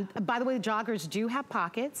by the way, the joggers do have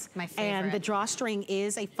pockets. My favorite. And the drawstring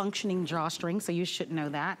is a functioning drawstring, so you should know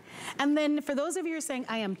that. And then for those of you who are saying,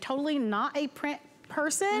 I am totally not a print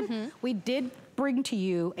person, we did bring to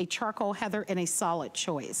you a charcoal heather and a solid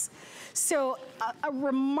choice. So a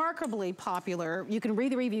remarkably popular, you can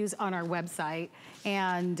read the reviews on our website,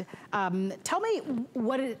 and tell me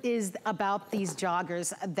what it is about these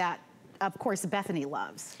joggers that, of course, Bethenny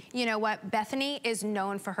loves. You know what? Bethenny is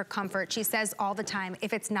known for her comfort. She says all the time,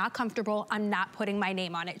 if it's not comfortable, I'm not putting my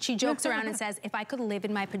name on it. She jokes around and says, if I could live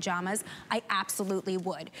in my pajamas, I absolutely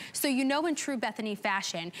would. So you know in true Bethenny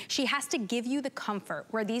fashion, she has to give you the comfort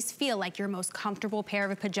where these feel like your most comfortable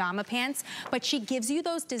pair of pajama pants, but she gives you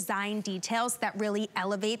those design details that really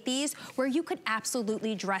elevate these, where you could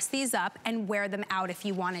absolutely dress these up and wear them out if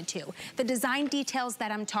you wanted to. The design details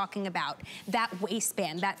that I'm talking about, that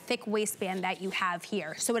waistband, that thick waistband that you have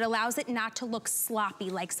here. So it allows it not to look sloppy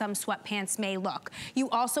like some sweatpants may look. You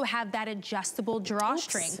also have that adjustable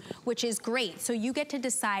drawstring, which is great. So you get to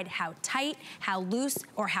decide how tight, how loose,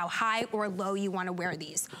 or how high or low you want to wear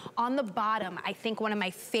these. On the bottom, I think one of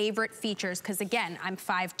my favorite features, because again, I'm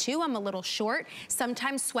 5'2", I'm a little short.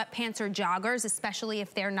 Sometimes sweatpants or joggers, especially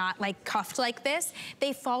if they're not like cuffed like this,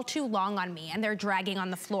 they fall too long on me and they're dragging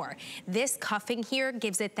on the floor. This cuffing here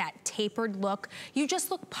gives it that tapered look. You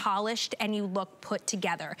just look polished and you look put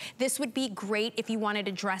together. This would be great if you wanted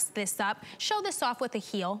to dress this up. Show this off with a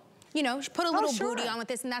heel. You know, put a little booty on with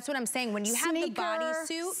this, and that's what I'm saying. When you have the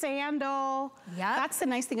bodysuit. Sandal. Yeah. That's the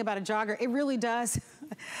nice thing about a jogger. It really does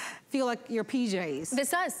feel like your PJs.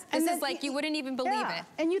 This does. This is like you wouldn't even believe it.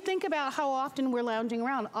 And you think about how often we're lounging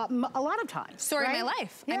around, a lot of times. Story of my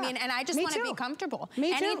life. Yeah. I mean, and I just want to be comfortable.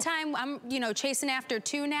 Me too. Anytime I'm, you know, chasing after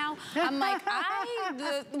 2 now, I'm like,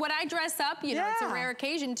 when I dress up, you know, it's a rare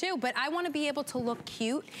occasion too, but I want to be able to look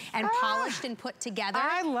cute and polished and put together.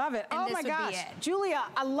 I love it. And oh my gosh. Julia,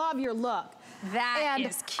 I love your look. That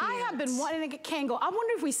is cute. I have been wanting to get Kango. I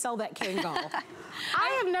wonder if we sell that Kango.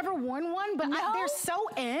 I have never worn one, but they're so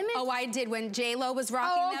in. Oh, I did. When J-Lo was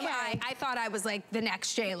rocking them, I thought I was like the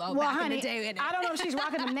next J-Lo back in the day. I don't know if she's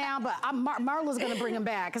rocking them now, but Marla's going to bring them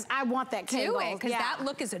back because I want that Kango. Do it, because that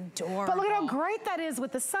look is adorable. But look at how great that is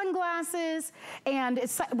with the sunglasses and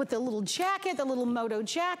it's with the little jacket, the little moto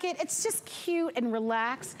jacket. It's just cute and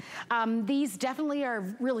relaxed. These definitely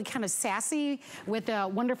are really kind of sassy with a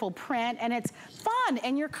wonderful print, and it's fun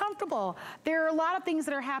and you're comfortable. There are a lot of things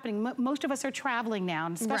that are happening. Most of us are traveling now,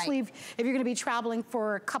 and especially if you're gonna be traveling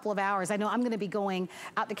for a couple of hours. I know I'm gonna be going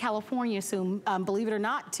out to California soon, believe it or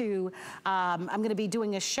not, I'm gonna be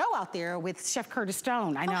doing a show out there with Chef Curtis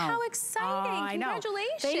Stone. I know. Oh, how exciting. I know.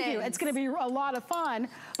 Congratulations. Thank you. It's gonna be a lot of fun.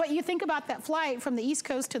 But you think about that flight from the East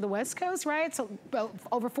Coast to the West Coast, right? So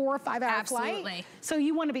over 4 or 5 hour flight. So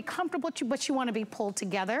you wanna be comfortable, but you wanna be pulled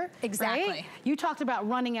together. Exactly. Right? You talked about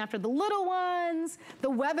running after the little ones. The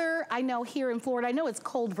weather, I know here in Florida, I know it's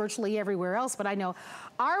cold virtually everywhere else, but I know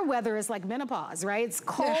our weather is like menopause, right? It's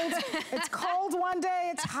cold, it's cold one day,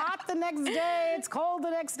 it's hot the next day, it's cold the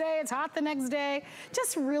next day, it's hot the next day.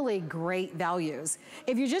 Just really great values.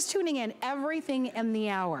 If you're just tuning in, everything in the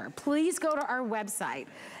hour, please go to our website,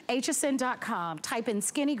 hsn.com, type in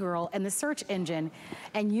Skinnygirl in the search engine,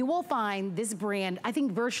 and you will find this brand. I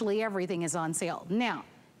think virtually everything is on sale. Now,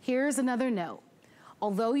 here's another note.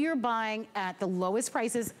 although you're buying at the lowest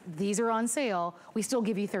prices, these are on sale, we still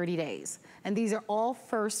give you 30 days. And these are all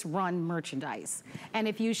first run merchandise. And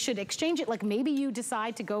if you should exchange it, like maybe you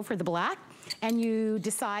decide to go for the black and you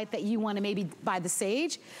decide that you want to maybe buy the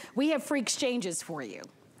sage, we have free exchanges for you,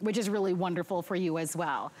 which is really wonderful for you as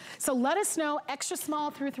well. So let us know, extra small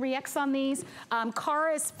through 3X on these.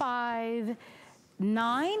 Cara is 5'9",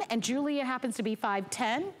 and Julia happens to be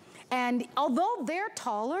 5'10". And although they're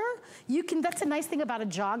taller, that's a nice thing about a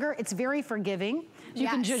jogger, it's very forgiving. You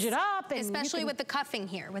can zhuzh it up. And especially with the cuffing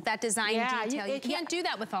here, with that design detail. You can't do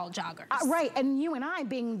that with all joggers. Right, and you and I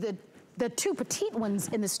being the two petite ones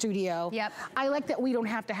in the studio, I like that we don't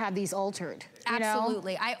have to have these altered.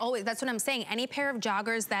 Absolutely. That's what I'm saying. Any pair of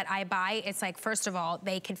joggers that I buy, it's like, first of all,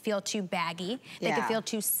 they could feel too baggy. They could feel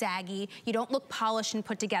too saggy. You don't look polished and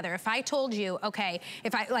put together. If I told you, okay,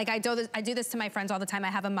 if I do this to my friends all the time. I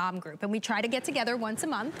have a mom group and we try to get together once a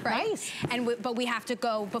month, right? Nice. But we have to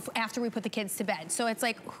go after we put the kids to bed. So it's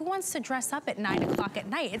like, who wants to dress up at 9 o'clock at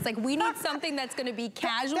night? It's like, we need something that's gonna be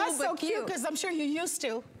casual that's but so cute, because I'm sure you used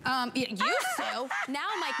to. Used to. Now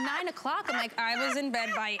I'm like 9 o'clock. I'm like, I was in bed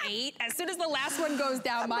by 8. As soon as the last one goes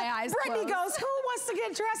down, my eyes Brittany close. goes, who wants to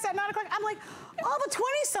get dressed at 9 o'clock? I'm like, all the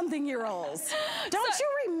 20-something-year-olds. Don't you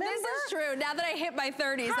remember? This is true. Now that I hit my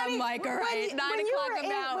 30s, I'm like, all right, 9 o'clock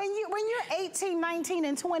I'm out. When you're 18, 19,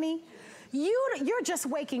 and 20, you're just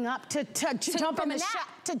waking up to jump in the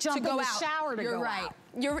shower to go out.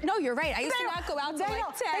 You're right. I used to not go out till like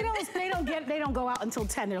 10. They don't go out until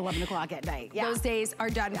 10 or 11 o'clock at night. Those days are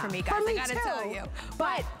done for me, guys. I gotta tell you.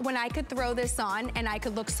 But when I could throw this on and I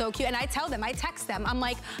could look so cute, and I tell them, I text them, I'm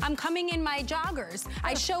like, I'm coming in my joggers.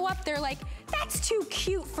 I show up, they're like, that's too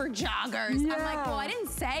cute for joggers. I'm like, well, I didn't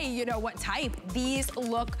say, you know, what type. These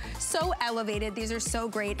look so elevated. These are so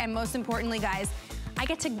great. And most importantly, guys, I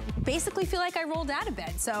get to basically feel like I rolled out of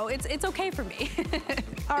bed, so it's okay for me.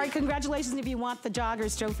 All right, congratulations if you want the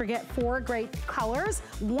joggers. Don't forget 4 great colors,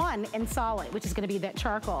 1 in solid, which is gonna be that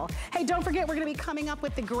charcoal. Hey, don't forget we're gonna be coming up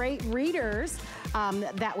with the great readers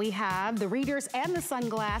that we have, the readers and the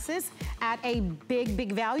sunglasses at a big,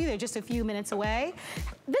 big value. They're just a few minutes away.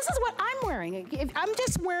 This is what I'm wearing. I'm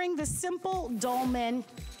just wearing the simple dolman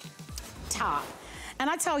top. And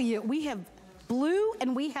I tell you, we have blue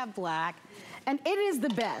and we have black. And it is the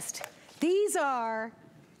best. These are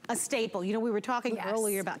a staple. You know, we were talking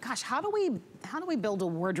earlier about, gosh, how do we build a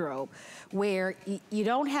wardrobe where you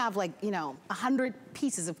don't have like, you know, 100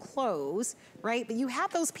 pieces of clothes, right? But you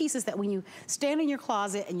have those pieces that when you stand in your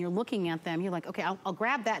closet and you're looking at them, you're like, okay, I'll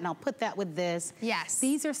grab that and I'll put that with this. Yes.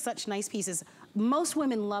 These are such nice pieces. Most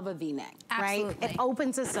women love a V-neck, right? It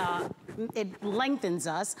opens us up, it lengthens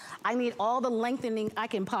us. I need all the lengthening I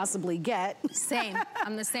can possibly get. Same,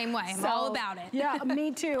 I'm the same way, I'm all about it. Yeah,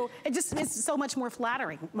 me too. It's so much more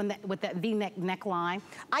flattering with that V-neck neckline.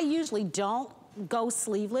 I usually don't go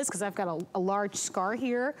sleeveless because I've got a large scar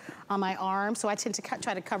here on my arm, so I tend to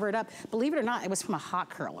try to cover it up. Believe it or not, it was from a hot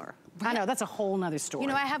curler. I know, that's a whole nother story. You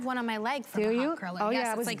know, I have one on my leg from a hot curler. Oh, yes,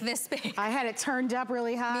 yeah, it's like this big. I had it turned up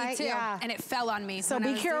really high. Me too, and it fell on me. So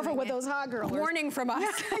be careful with those hot curlers. Warning from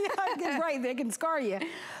us. Yeah, right, they can scar you.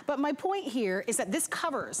 But my point here is that this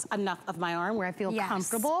covers enough of my arm where I feel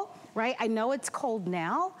comfortable, right? I know it's cold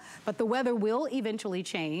now, but the weather will eventually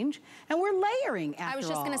change, and we're layering after all. I was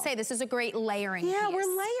just gonna say, this is a great layering piece.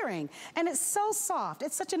 We're layering, and it's so soft.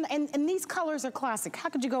 It's such and these colors are classic. How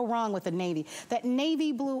could you go wrong with the navy? That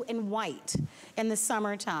navy blue and white in the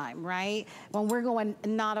summertime, right? When we're going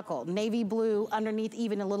nautical, navy blue underneath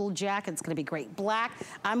even a little jacket's gonna be great. Black,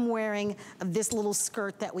 I'm wearing this little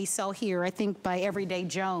skirt that we sell here, I think by Everyday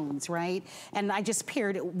Jones, right? And I just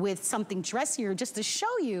paired it with something dressier just to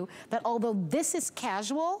show you that although this is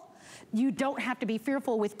casual, you don't have to be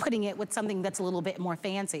fearful with putting it with something that's a little bit more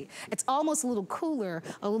fancy. It's almost a little cooler,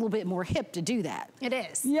 a little bit more hip to do that. It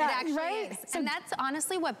is. Yeah, it actually is. So and that's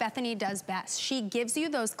honestly what Bethenny does best. She gives you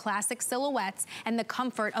those classic silhouettes and the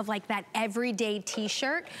comfort of like that everyday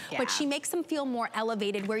t-shirt, but she makes them feel more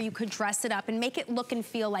elevated where you could dress it up and make it look and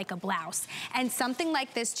feel like a blouse. And something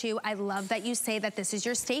like this too, I love that you say that this is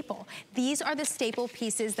your staple. These are the staple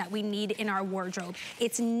pieces that we need in our wardrobe.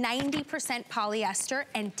 It's 90% polyester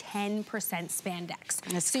and 10% spandex.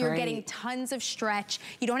 That's so you're getting tons of stretch.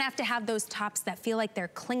 You don't have to have those tops that feel like they're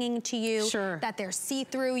clinging to you, that they're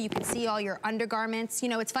see-through. You can see all your undergarments. You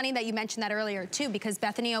know, it's funny that you mentioned that earlier too, because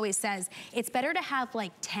Bethenny always says it's better to have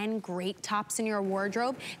like 10 great tops in your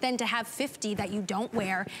wardrobe than to have 50 that you don't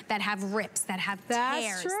wear, that have rips, that have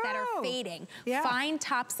tears, that are fading. Find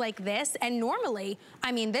tops like this, and normally,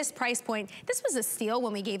 I mean, this price point, this was a steal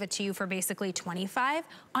when we gave it to you for basically $25,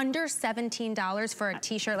 under $17 for a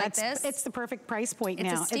t-shirt like this. is. It's the perfect price point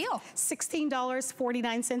now. It's a steal. It's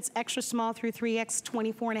 $16.49, extra small through 3X,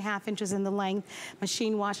 24.5 inches in the length,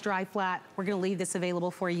 machine wash, dry flat. We're gonna leave this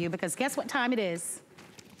available for you because guess what time it is?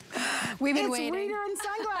 We've been it's waiting. reader and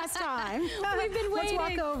sunglass time. We've been waiting.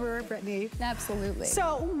 Let's walk over, Brittany. Absolutely.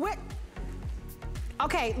 So what?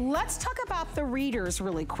 Okay, let's talk about the readers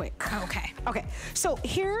really quick. Okay. Okay, so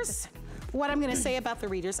here's what I'm gonna say about the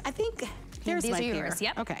readers. I think there's These my are pair. yours,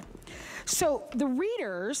 yep. Okay, so the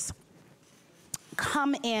readers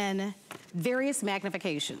come in various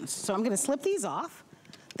magnifications. So I'm gonna slip these off.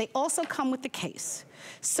 They also come with the case.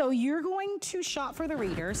 So you're going to shop for the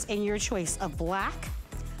readers in your choice of black,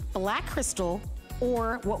 black crystal,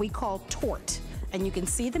 or what we call tort. And you can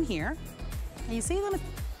see them here. Can you see them?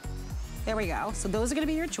 There we go. So those are gonna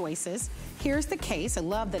be your choices. Here's the case. I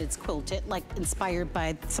love that it's quilted, like inspired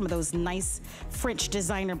by some of those nice French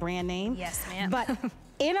designer brand name. Yes, ma'am. But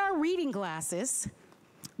in our reading glasses,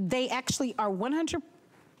 they actually are 100,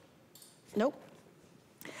 nope.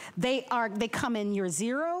 They come in your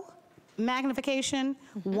 0 magnification,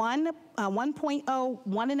 1.0, 1.5,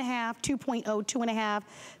 2.0, 2.5,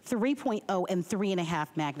 3.0, and 3.5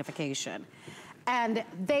 magnification. And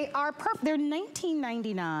they're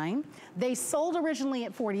 $19.99. They sold originally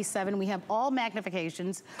at $47. We have all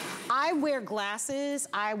magnifications. I wear glasses,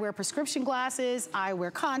 I wear prescription glasses, I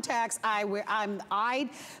wear contacts,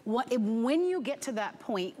 when you get to that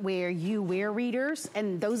point where you wear readers,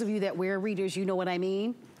 and those of you that wear readers, you know what I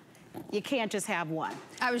mean, you can't just have one.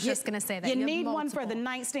 I was just gonna say that. You need one for the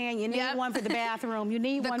nightstand, you need one for the bathroom, you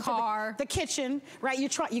need one for the kitchen, right? You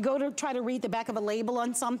go to try to read the back of a label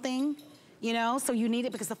on something, you know, so you need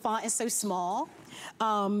it because the font is so small.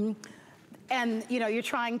 And you know, you're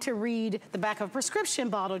trying to read the back of a prescription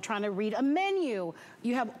bottle, trying to read a menu.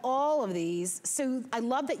 You have all of these. So I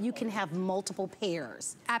love that you can have multiple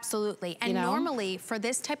pairs. Absolutely. And normally for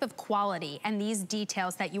this type of quality and these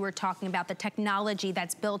details that you were talking about, the technology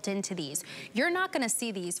that's built into these, you're not gonna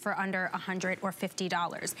see these for under $100 or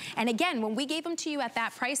 $50. And again, when we gave them to you at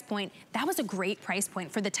that price point, that was a great price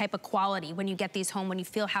point for the type of quality when you get these home, when you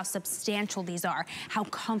feel how substantial these are, how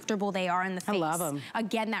comfortable they are in the face. I love them.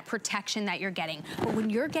 Again, that protection that you're getting. But when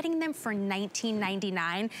you're getting them for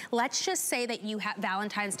 $19.99, let's just say that you have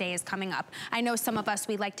Valentine's Day is coming up. I know some of us,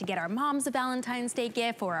 we like to get our moms a Valentine's Day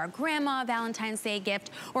gift or our grandma a Valentine's Day gift,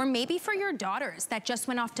 or maybe for your daughters that just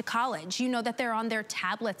went off to college. You know that they're on their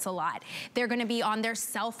tablets a lot. They're gonna be on their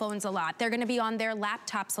cell phones a lot. They're gonna be on their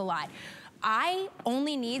laptops a lot. I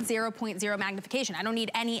only need 0.0 magnification. I don't need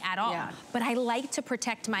any at all. Yeah. But I like to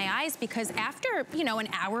protect my eyes because after, you know, an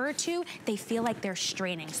hour or two, they feel like they're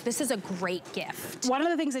straining. So this is a great gift. One of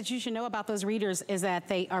the things that you should know about those readers is that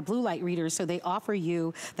they are blue light readers, so they offer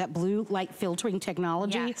you that blue light filtering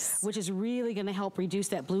technology, which is really gonna help reduce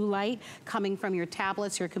that blue light coming from your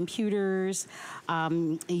tablets, your computers,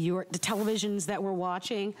 the televisions that we're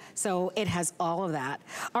watching. So it has all of that.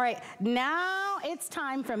 All right, now it's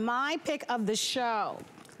time for my pick of the show.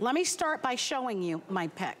 Let me start by showing you my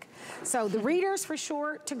pick. So the readers for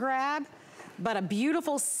sure to grab, but a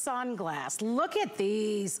beautiful sunglass. Look at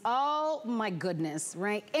these. Oh my goodness,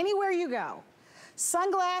 right? Anywhere you go,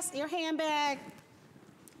 sunglass, your handbag,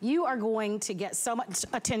 you are going to get so much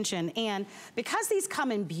attention. And because these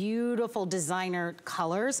come in beautiful designer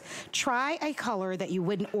colors, try a color that you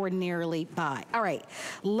wouldn't ordinarily buy. All right,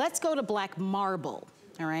 let's go to black marble.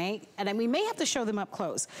 All right, and then we may have to show them up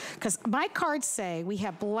close because my cards say we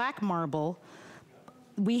have black marble,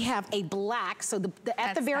 we have a black, so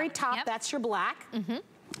at the very top, that's your black,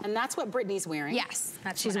 and that's what Brittany's wearing. Yes,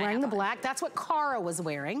 she's wearing the black. That's what Cara was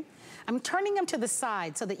wearing. I'm turning them to the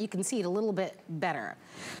side so that you can see it a little bit better.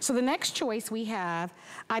 So the next choice we have,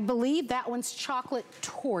 I believe that one's chocolate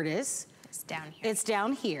tortoise. It's down here. It's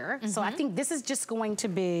down here. So I think this is just going to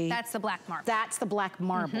be. That's the black marble. That's the black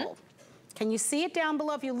marble. Can you see it down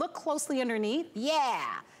below? If you look closely underneath, yeah,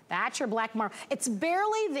 that's your black marble. It's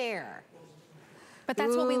barely there. But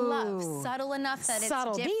that's what we love. Subtle enough that it's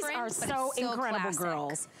different. These are so incredible, classic.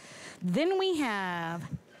 girls. Then we have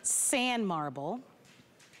sand marble.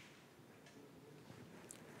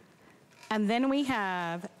 And then we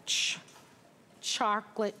have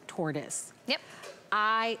chocolate tortoise. Yep.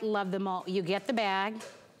 I love them all. You get the bag.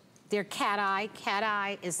 They're cat eye. Cat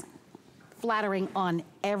eye is flattering on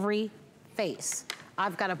every face.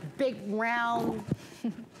 I've got a big round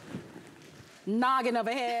noggin of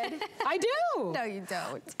a head. I do. No, you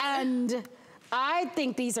don't. And I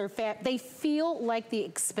think these are they feel like the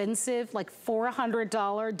expensive, like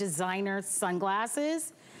 $400 designer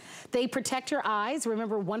sunglasses. They protect your eyes.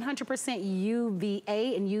 Remember, 100%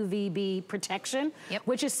 UVA and UVB protection,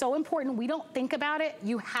 which is so important. We don't think about it.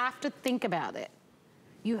 You have to think about it.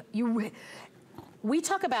 We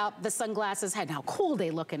talk about the sunglasses and how cool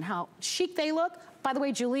they look and how chic they look. By the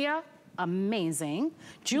way, Julia, amazing.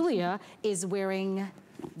 Julia is wearing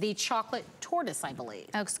the chocolate tortoise, I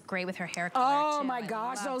believe. That looks great with her hair color, Oh too. my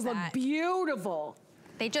gosh, those look beautiful.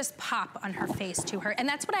 They just pop on her face to her. And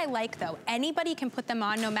that's what I like, though. Anybody can put them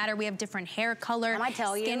on, no matter we have different hair color, and I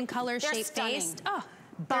tell you, skin color, they're shape, stunning. face. Oh,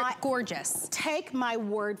 they're gorgeous. Take my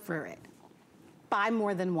word for it. Buy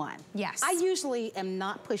more than one. Yes. I usually am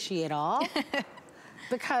not pushy at all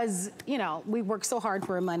because, you know, we work so hard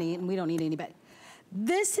for our money and we don't need anybody.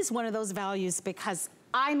 This is one of those values because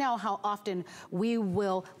I know how often we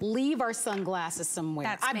will leave our sunglasses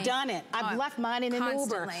somewhere. I've done it. I've left mine in an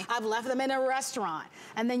Uber. I've left them in a restaurant.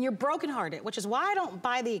 And then you're brokenhearted, which is why I don't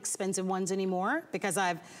buy the expensive ones anymore, because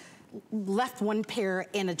I've left one pair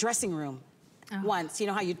in a dressing room once. You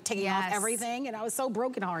know how you're taking off everything? And I was so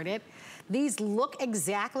brokenhearted. These look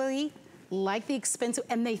exactly like the expensive,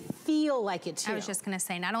 and they feel like it too. I was just gonna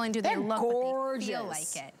say, not only do they look, but they feel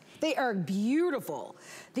like it. They are beautiful.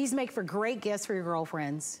 These make for great gifts for your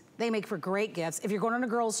girlfriends. They make for great gifts. If you're going on a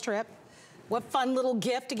girls' trip, what fun little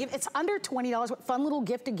gift to give. It's under $20, what fun little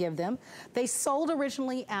gift to give them. They sold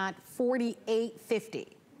originally at $48.50.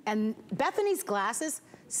 And Bethenny's glasses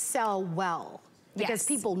sell well because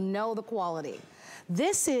people know the quality.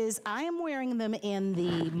 This is, I am wearing them in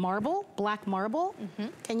the marble, black marble.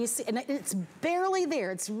 Can you see? And it's barely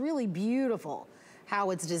there. It's really beautiful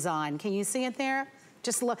how it's designed. Can you see it there?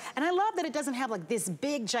 Just love, and I love that it doesn't have like this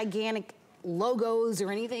big, gigantic logos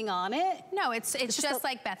or anything on it. No, it's just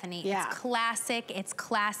like Bethenny. Yeah. It's classic, it's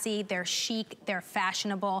classy, they're chic, they're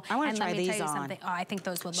fashionable. I want to try these on. Let me tell you something. Oh, I think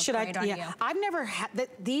those would look Should great on you. I've never had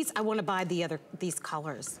these. I want to buy these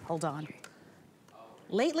colors. Hold on.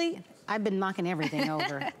 Lately, I've been knocking everything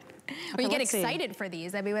over. Well, you get excited for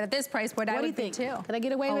these. I mean, at this price point, I would be too. Could I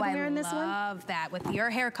get away with wearing this one? I love that. With your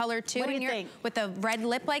hair color too. What do you think? With the red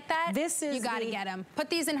lip like that, this is you gotta get them. Put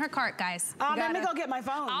these in her cart, guys. Let me go get my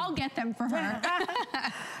phone. I'll get them for her.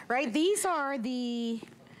 Right, these are the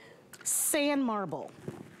sand marble.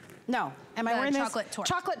 No, am I wearing this? Chocolate tortoise.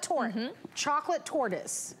 Chocolate tortoise. Chocolate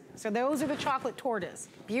tortoise. So those are the chocolate tortoise.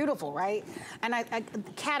 Beautiful, right? And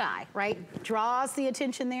cat eye, right? Draws the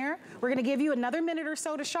attention there. We're gonna give you another minute or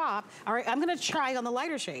so to shop. All right, I'm gonna try on the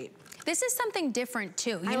lighter shade. This is something different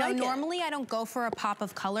too. You know, normally I don't go for a pop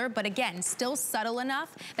of color, but again, still subtle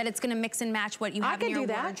enough that it's gonna mix and match what you have in your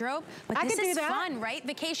wardrobe. But this is fun, right?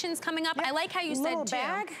 Vacation's coming up. I like how you said too.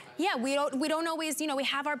 Bag. Yeah, we don't always, you know, we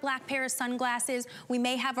have our black pair of sunglasses, we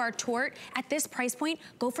may have our tort. At this price point,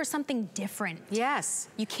 go for something different. Yes.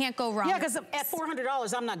 You can't go wrong. Yeah, because at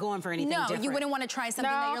 $400, I'm not going for anything different. No, you wouldn't want to try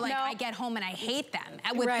something that you're like, I get home and I hate them.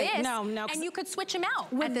 With this, and you could switch them out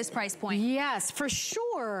at this price point. Yes, for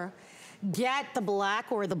sure. Get the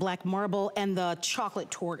black or the black marble and the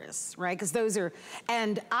chocolate tortoise, right? Because those are,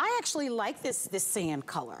 and I actually like this sand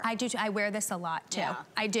color. I do too. I wear this a lot too. Yeah.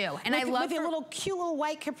 I do. And with, I love with a little cute little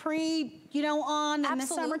white capri, you know, on in the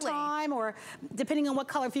summertime, or depending on what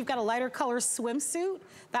color, if you've got a lighter color swimsuit,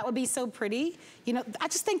 that would be so pretty. You know, I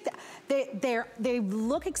just think that they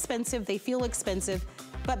look expensive, they feel expensive,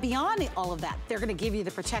 but beyond all of that, they're gonna give you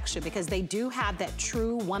the protection because they do have that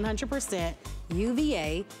true 100%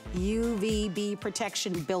 UVA, UVB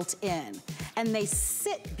protection built in. And they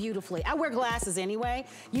sit beautifully. I wear glasses anyway.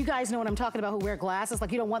 You guys know what I'm talking about who wear glasses.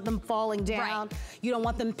 Like you don't want them falling down. Right. You don't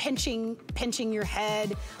want them pinching your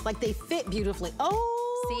head. Like they fit beautifully.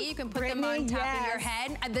 Oh, see, you can put them on top of your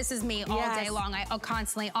head. This is me all day long. I'll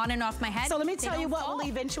constantly on and off my head. So let me tell you what will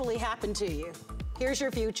eventually happen to you. Here's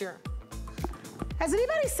your future. Has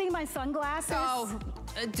anybody seen my sunglasses? Oh,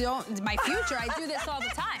 my future, I do this all the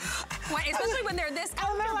time. Especially when they're this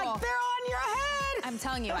comfortable. And they're like, they're on your head. I'm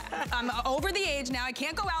telling you, I'm over the age now. I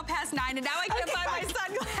can't go out past 9, and now I can't buy my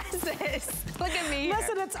sunglasses. Look at me here.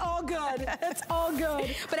 Listen, it's all good. It's all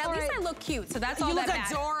good. But at least I look cute, so that's all that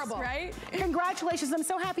matters. You look adorable. Right? Congratulations. I'm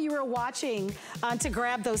so happy you were watching to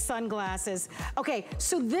grab those sunglasses. Okay,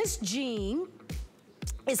 so this jean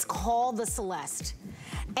is called the Celeste.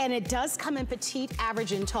 And it does come in petite,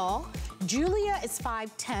 average, and tall. Julia is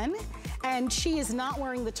 5'10", and she is not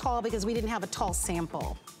wearing the tall because we didn't have a tall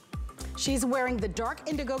sample. She's wearing the dark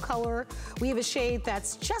indigo color. We have a shade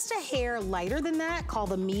that's just a hair lighter than that,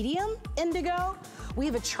 called the medium indigo. We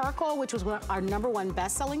have a charcoal, which was our #1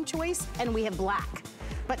 best-selling choice, and we have black.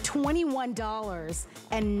 But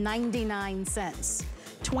 $21.99.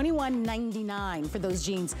 $21.99 for those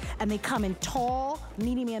jeans, and they come in tall,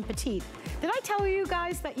 medium, and petite. Did I tell you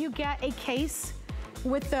guys that you get a case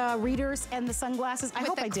with the readers and the sunglasses? I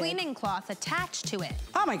hope I did. With the cleaning cloth attached to it.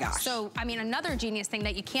 Oh my gosh. So, I mean, another genius thing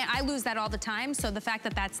that you can't, I lose that all the time, so the fact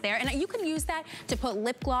that that's there, and you can use that to put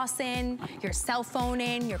lip gloss in, your cell phone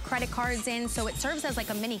in, your credit cards in, so it serves as like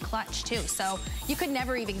a mini clutch too. So you could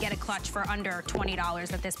never even get a clutch for under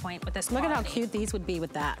 $20 at this point with this quality. Look at how cute these would be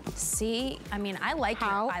with that. See, I mean, I like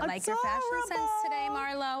your fashion sense today,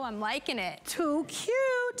 Marlo. I'm liking it. Too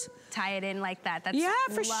cute. Tie it in like that. That's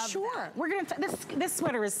for sure. That. We're gonna. This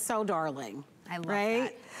sweater is so darling. I love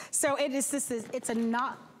that. So it's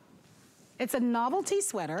a novelty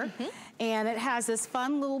sweater, and it has this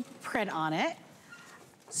fun little print on it.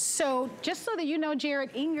 So just so that you know,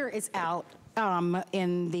 Jared, Inger is out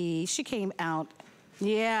she came out.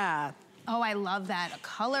 Yeah. Oh, I love that. A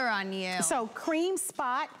color on you. So cream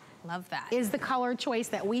spot. Love that. Is the color choice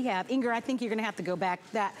that we have. Inger, I think you're gonna have to go back.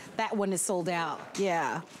 That one is sold out.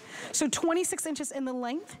 Yeah. So 26 inches in the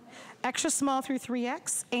length, extra small through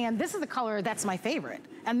 3X, and this is the color that's my favorite.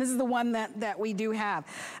 And this is the one that we do have.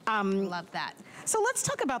 Love that. So let's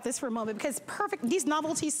talk about this for a moment, because these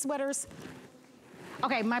novelty sweaters.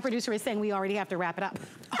 Okay, my producer is saying we already have to wrap it up.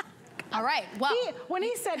 All right, well. When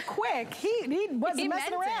he said quick, he wasn't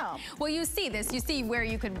messing around. Well, you see this. You see where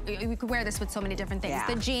you could wear this with so many different things.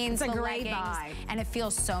 Yeah. The jeans, the leggings, and it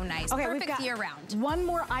feels so nice. Okay, perfect year round. One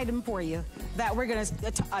more item for you that we're gonna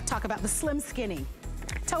talk about, the Slim Skinny.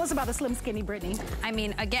 Tell us about the Slim Skinny, Brittany. I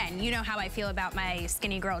mean, again, you know how I feel about my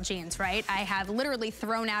Skinnygirl jeans, right? I have literally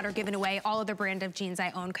thrown out or given away all of the brand of jeans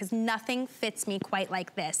I own because nothing fits me quite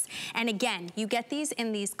like this. And again, you get these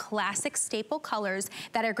in these classic staple colors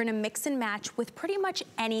that are gonna mix and match with pretty much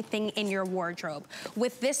anything in your wardrobe.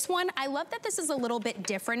 With this one, I love that this is a little bit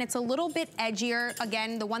different. It's a little bit edgier.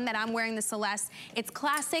 Again, the one that I'm wearing, the Celeste, it's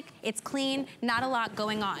classic, it's clean, not a lot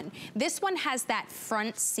going on. This one has that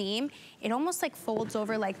front seam. It almost like folds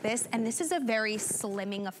over like this, and this is a very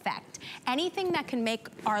slimming effect. Anything that can make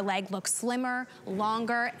our leg look slimmer,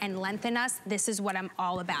 longer, and lengthen us, this is what I'm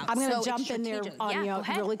all about. I'm gonna jump in there on you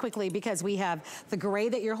really quickly, because we have the gray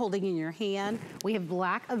that you're holding in your hand, we have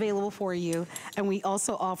black available for you, and we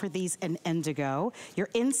also offer these in indigo. Your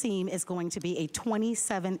inseam is going to be a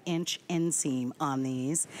 27-inch inseam on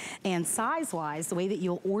these, and size-wise, the way that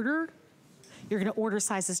you'll order, you're gonna order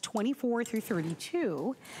sizes 24 through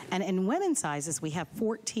 32, and in women's sizes, we have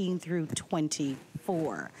 14 through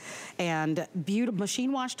 24. And beautiful,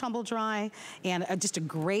 machine wash, tumble dry, and just a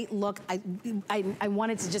great look. I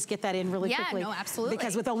wanted to just get that in really quickly. Yeah, no, absolutely.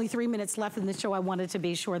 Because with only 3 minutes left in the show, I wanted to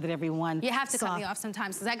be sure that everyone You have to cut me off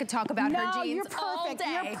sometimes, because I could talk about her jeans all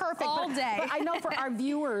day. You're perfect. All day. But I know for our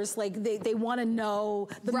viewers, like they wanna know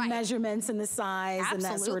the measurements and the size and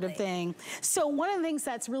that sort of thing. So one of the things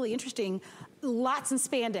that's really interesting, lots of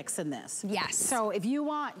spandex in this. Yes. So if you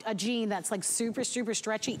want a jean that's like super, super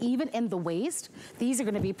stretchy, even in the waist, these are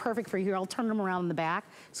gonna be perfect for you. I'll turn them around in the back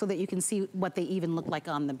so that you can see what they even look like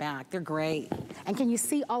on the back. They're great. And can you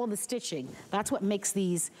see all of the stitching? That's what makes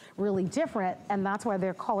these really different, and that's why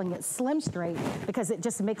they're calling it Slim Straight, because it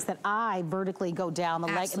just makes that eye vertically go down the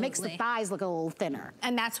leg. It makes the thighs look a little thinner.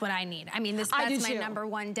 And that's what I need. I mean, that's my number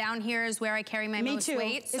one. Down here is where I carry my most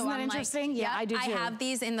weight. Isn't that interesting? Yeah, I do too. I have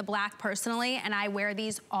these in the black personally, and I wear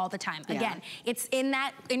these all the time. Again, it's in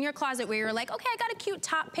your closet where you're like, okay, I got a cute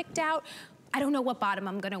top picked out. I don't know what bottom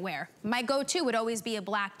I'm gonna wear. My go-to would always be a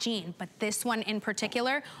black jean, but this one in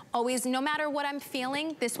particular, always, no matter what I'm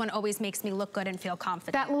feeling, this one always makes me look good and feel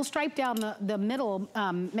confident. That little stripe down the middle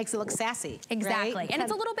makes it look sassy. Exactly, right? And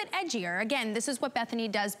it's a little bit edgier. Again, this is what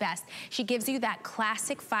Bethenny does best. She gives you that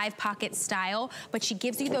classic 5-pocket style, but she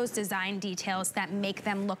gives you those design details that make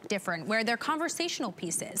them look different, where they're conversational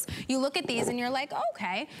pieces. You look at these and you're like, oh,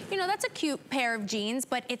 okay, you know, that's a cute pair of jeans,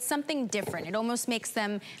 but it's something different. It almost makes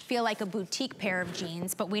them feel like a boutique pair of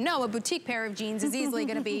jeans, but we know a boutique pair of jeans is easily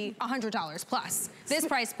gonna be $100 plus. This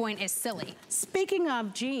price point is silly. Speaking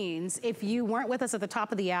of jeans, if you weren't with us at the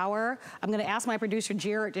top of the hour, I'm gonna ask my producer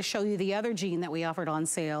Jarrett to show you the other jean that we offered on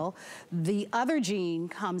sale. The other jean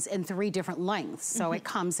comes in 3 different lengths. So it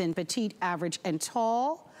comes in petite, average, and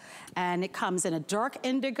tall, and it comes in a dark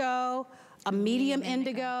indigo, a medium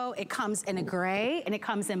indigo, it comes in a gray, and it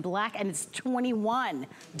comes in black, and it's $21.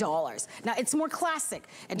 Now, it's more classic.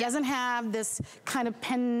 It doesn't have this kind of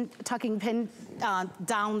tucking pin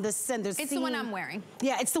down the center. It's the one I'm wearing.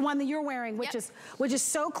 Yeah, it's the one that you're wearing, which is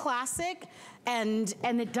so classic, and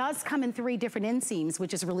it does come in 3 different inseams,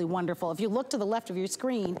 which is really wonderful. If you look to the left of your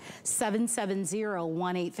screen,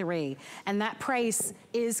 770183, and that price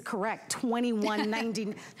is correct,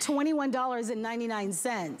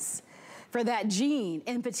 $21.99. for that jean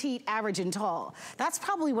in petite, average, and tall. That's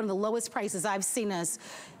probably one of the lowest prices I've seen us.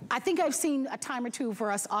 I think I've seen a time or two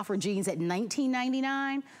for us offer jeans at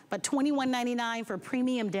 $19.99, but $21.99 for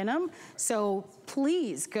premium denim. So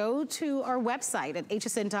please go to our website at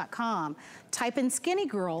hsn.com, type in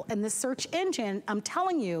Skinnygirl in the search engine. I'm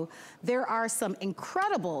telling you, there are some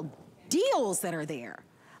incredible deals that are there.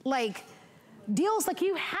 Like, deals like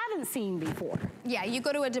you haven't seen before. Yeah, you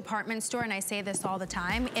go to a department store, and I say this all the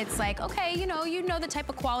time, it's like, okay, you know the type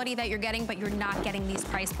of quality that you're getting, but you're not getting these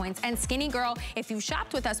price points. And Skinnygirl, if you've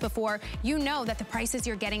shopped with us before, you know that the prices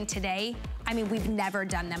you're getting today, I mean, we've never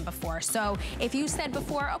done them before. So if you said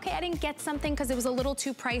before, okay, I didn't get something because it was a little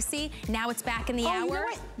too pricey, now it's back in the hour. You know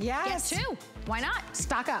what? Yes. Get two. Why not?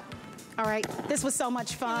 Stock up. All right, this was so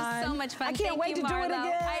much fun. It was so much fun. I can't wait to do it again.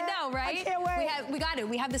 I know, right? I can't wait. We got it.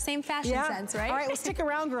 We have the same fashion sense, right? All right, well, stick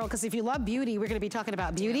around, girl, because if you love beauty, we're going to be talking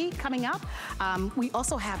about beauty coming up. We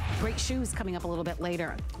also have great shoes coming up a little bit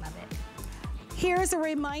later. Love it. Here's a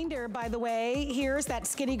reminder, by the way, here's that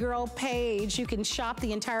Skinnygirl page. You can shop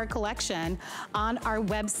the entire collection on our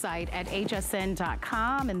website at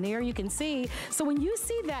hsn.com, and there you can see. So when you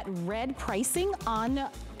see that red pricing on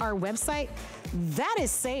our website, that is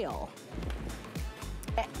sale.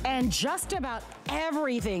 And just about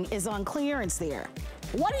everything is on clearance there.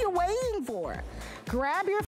 What are you waiting for? Grab your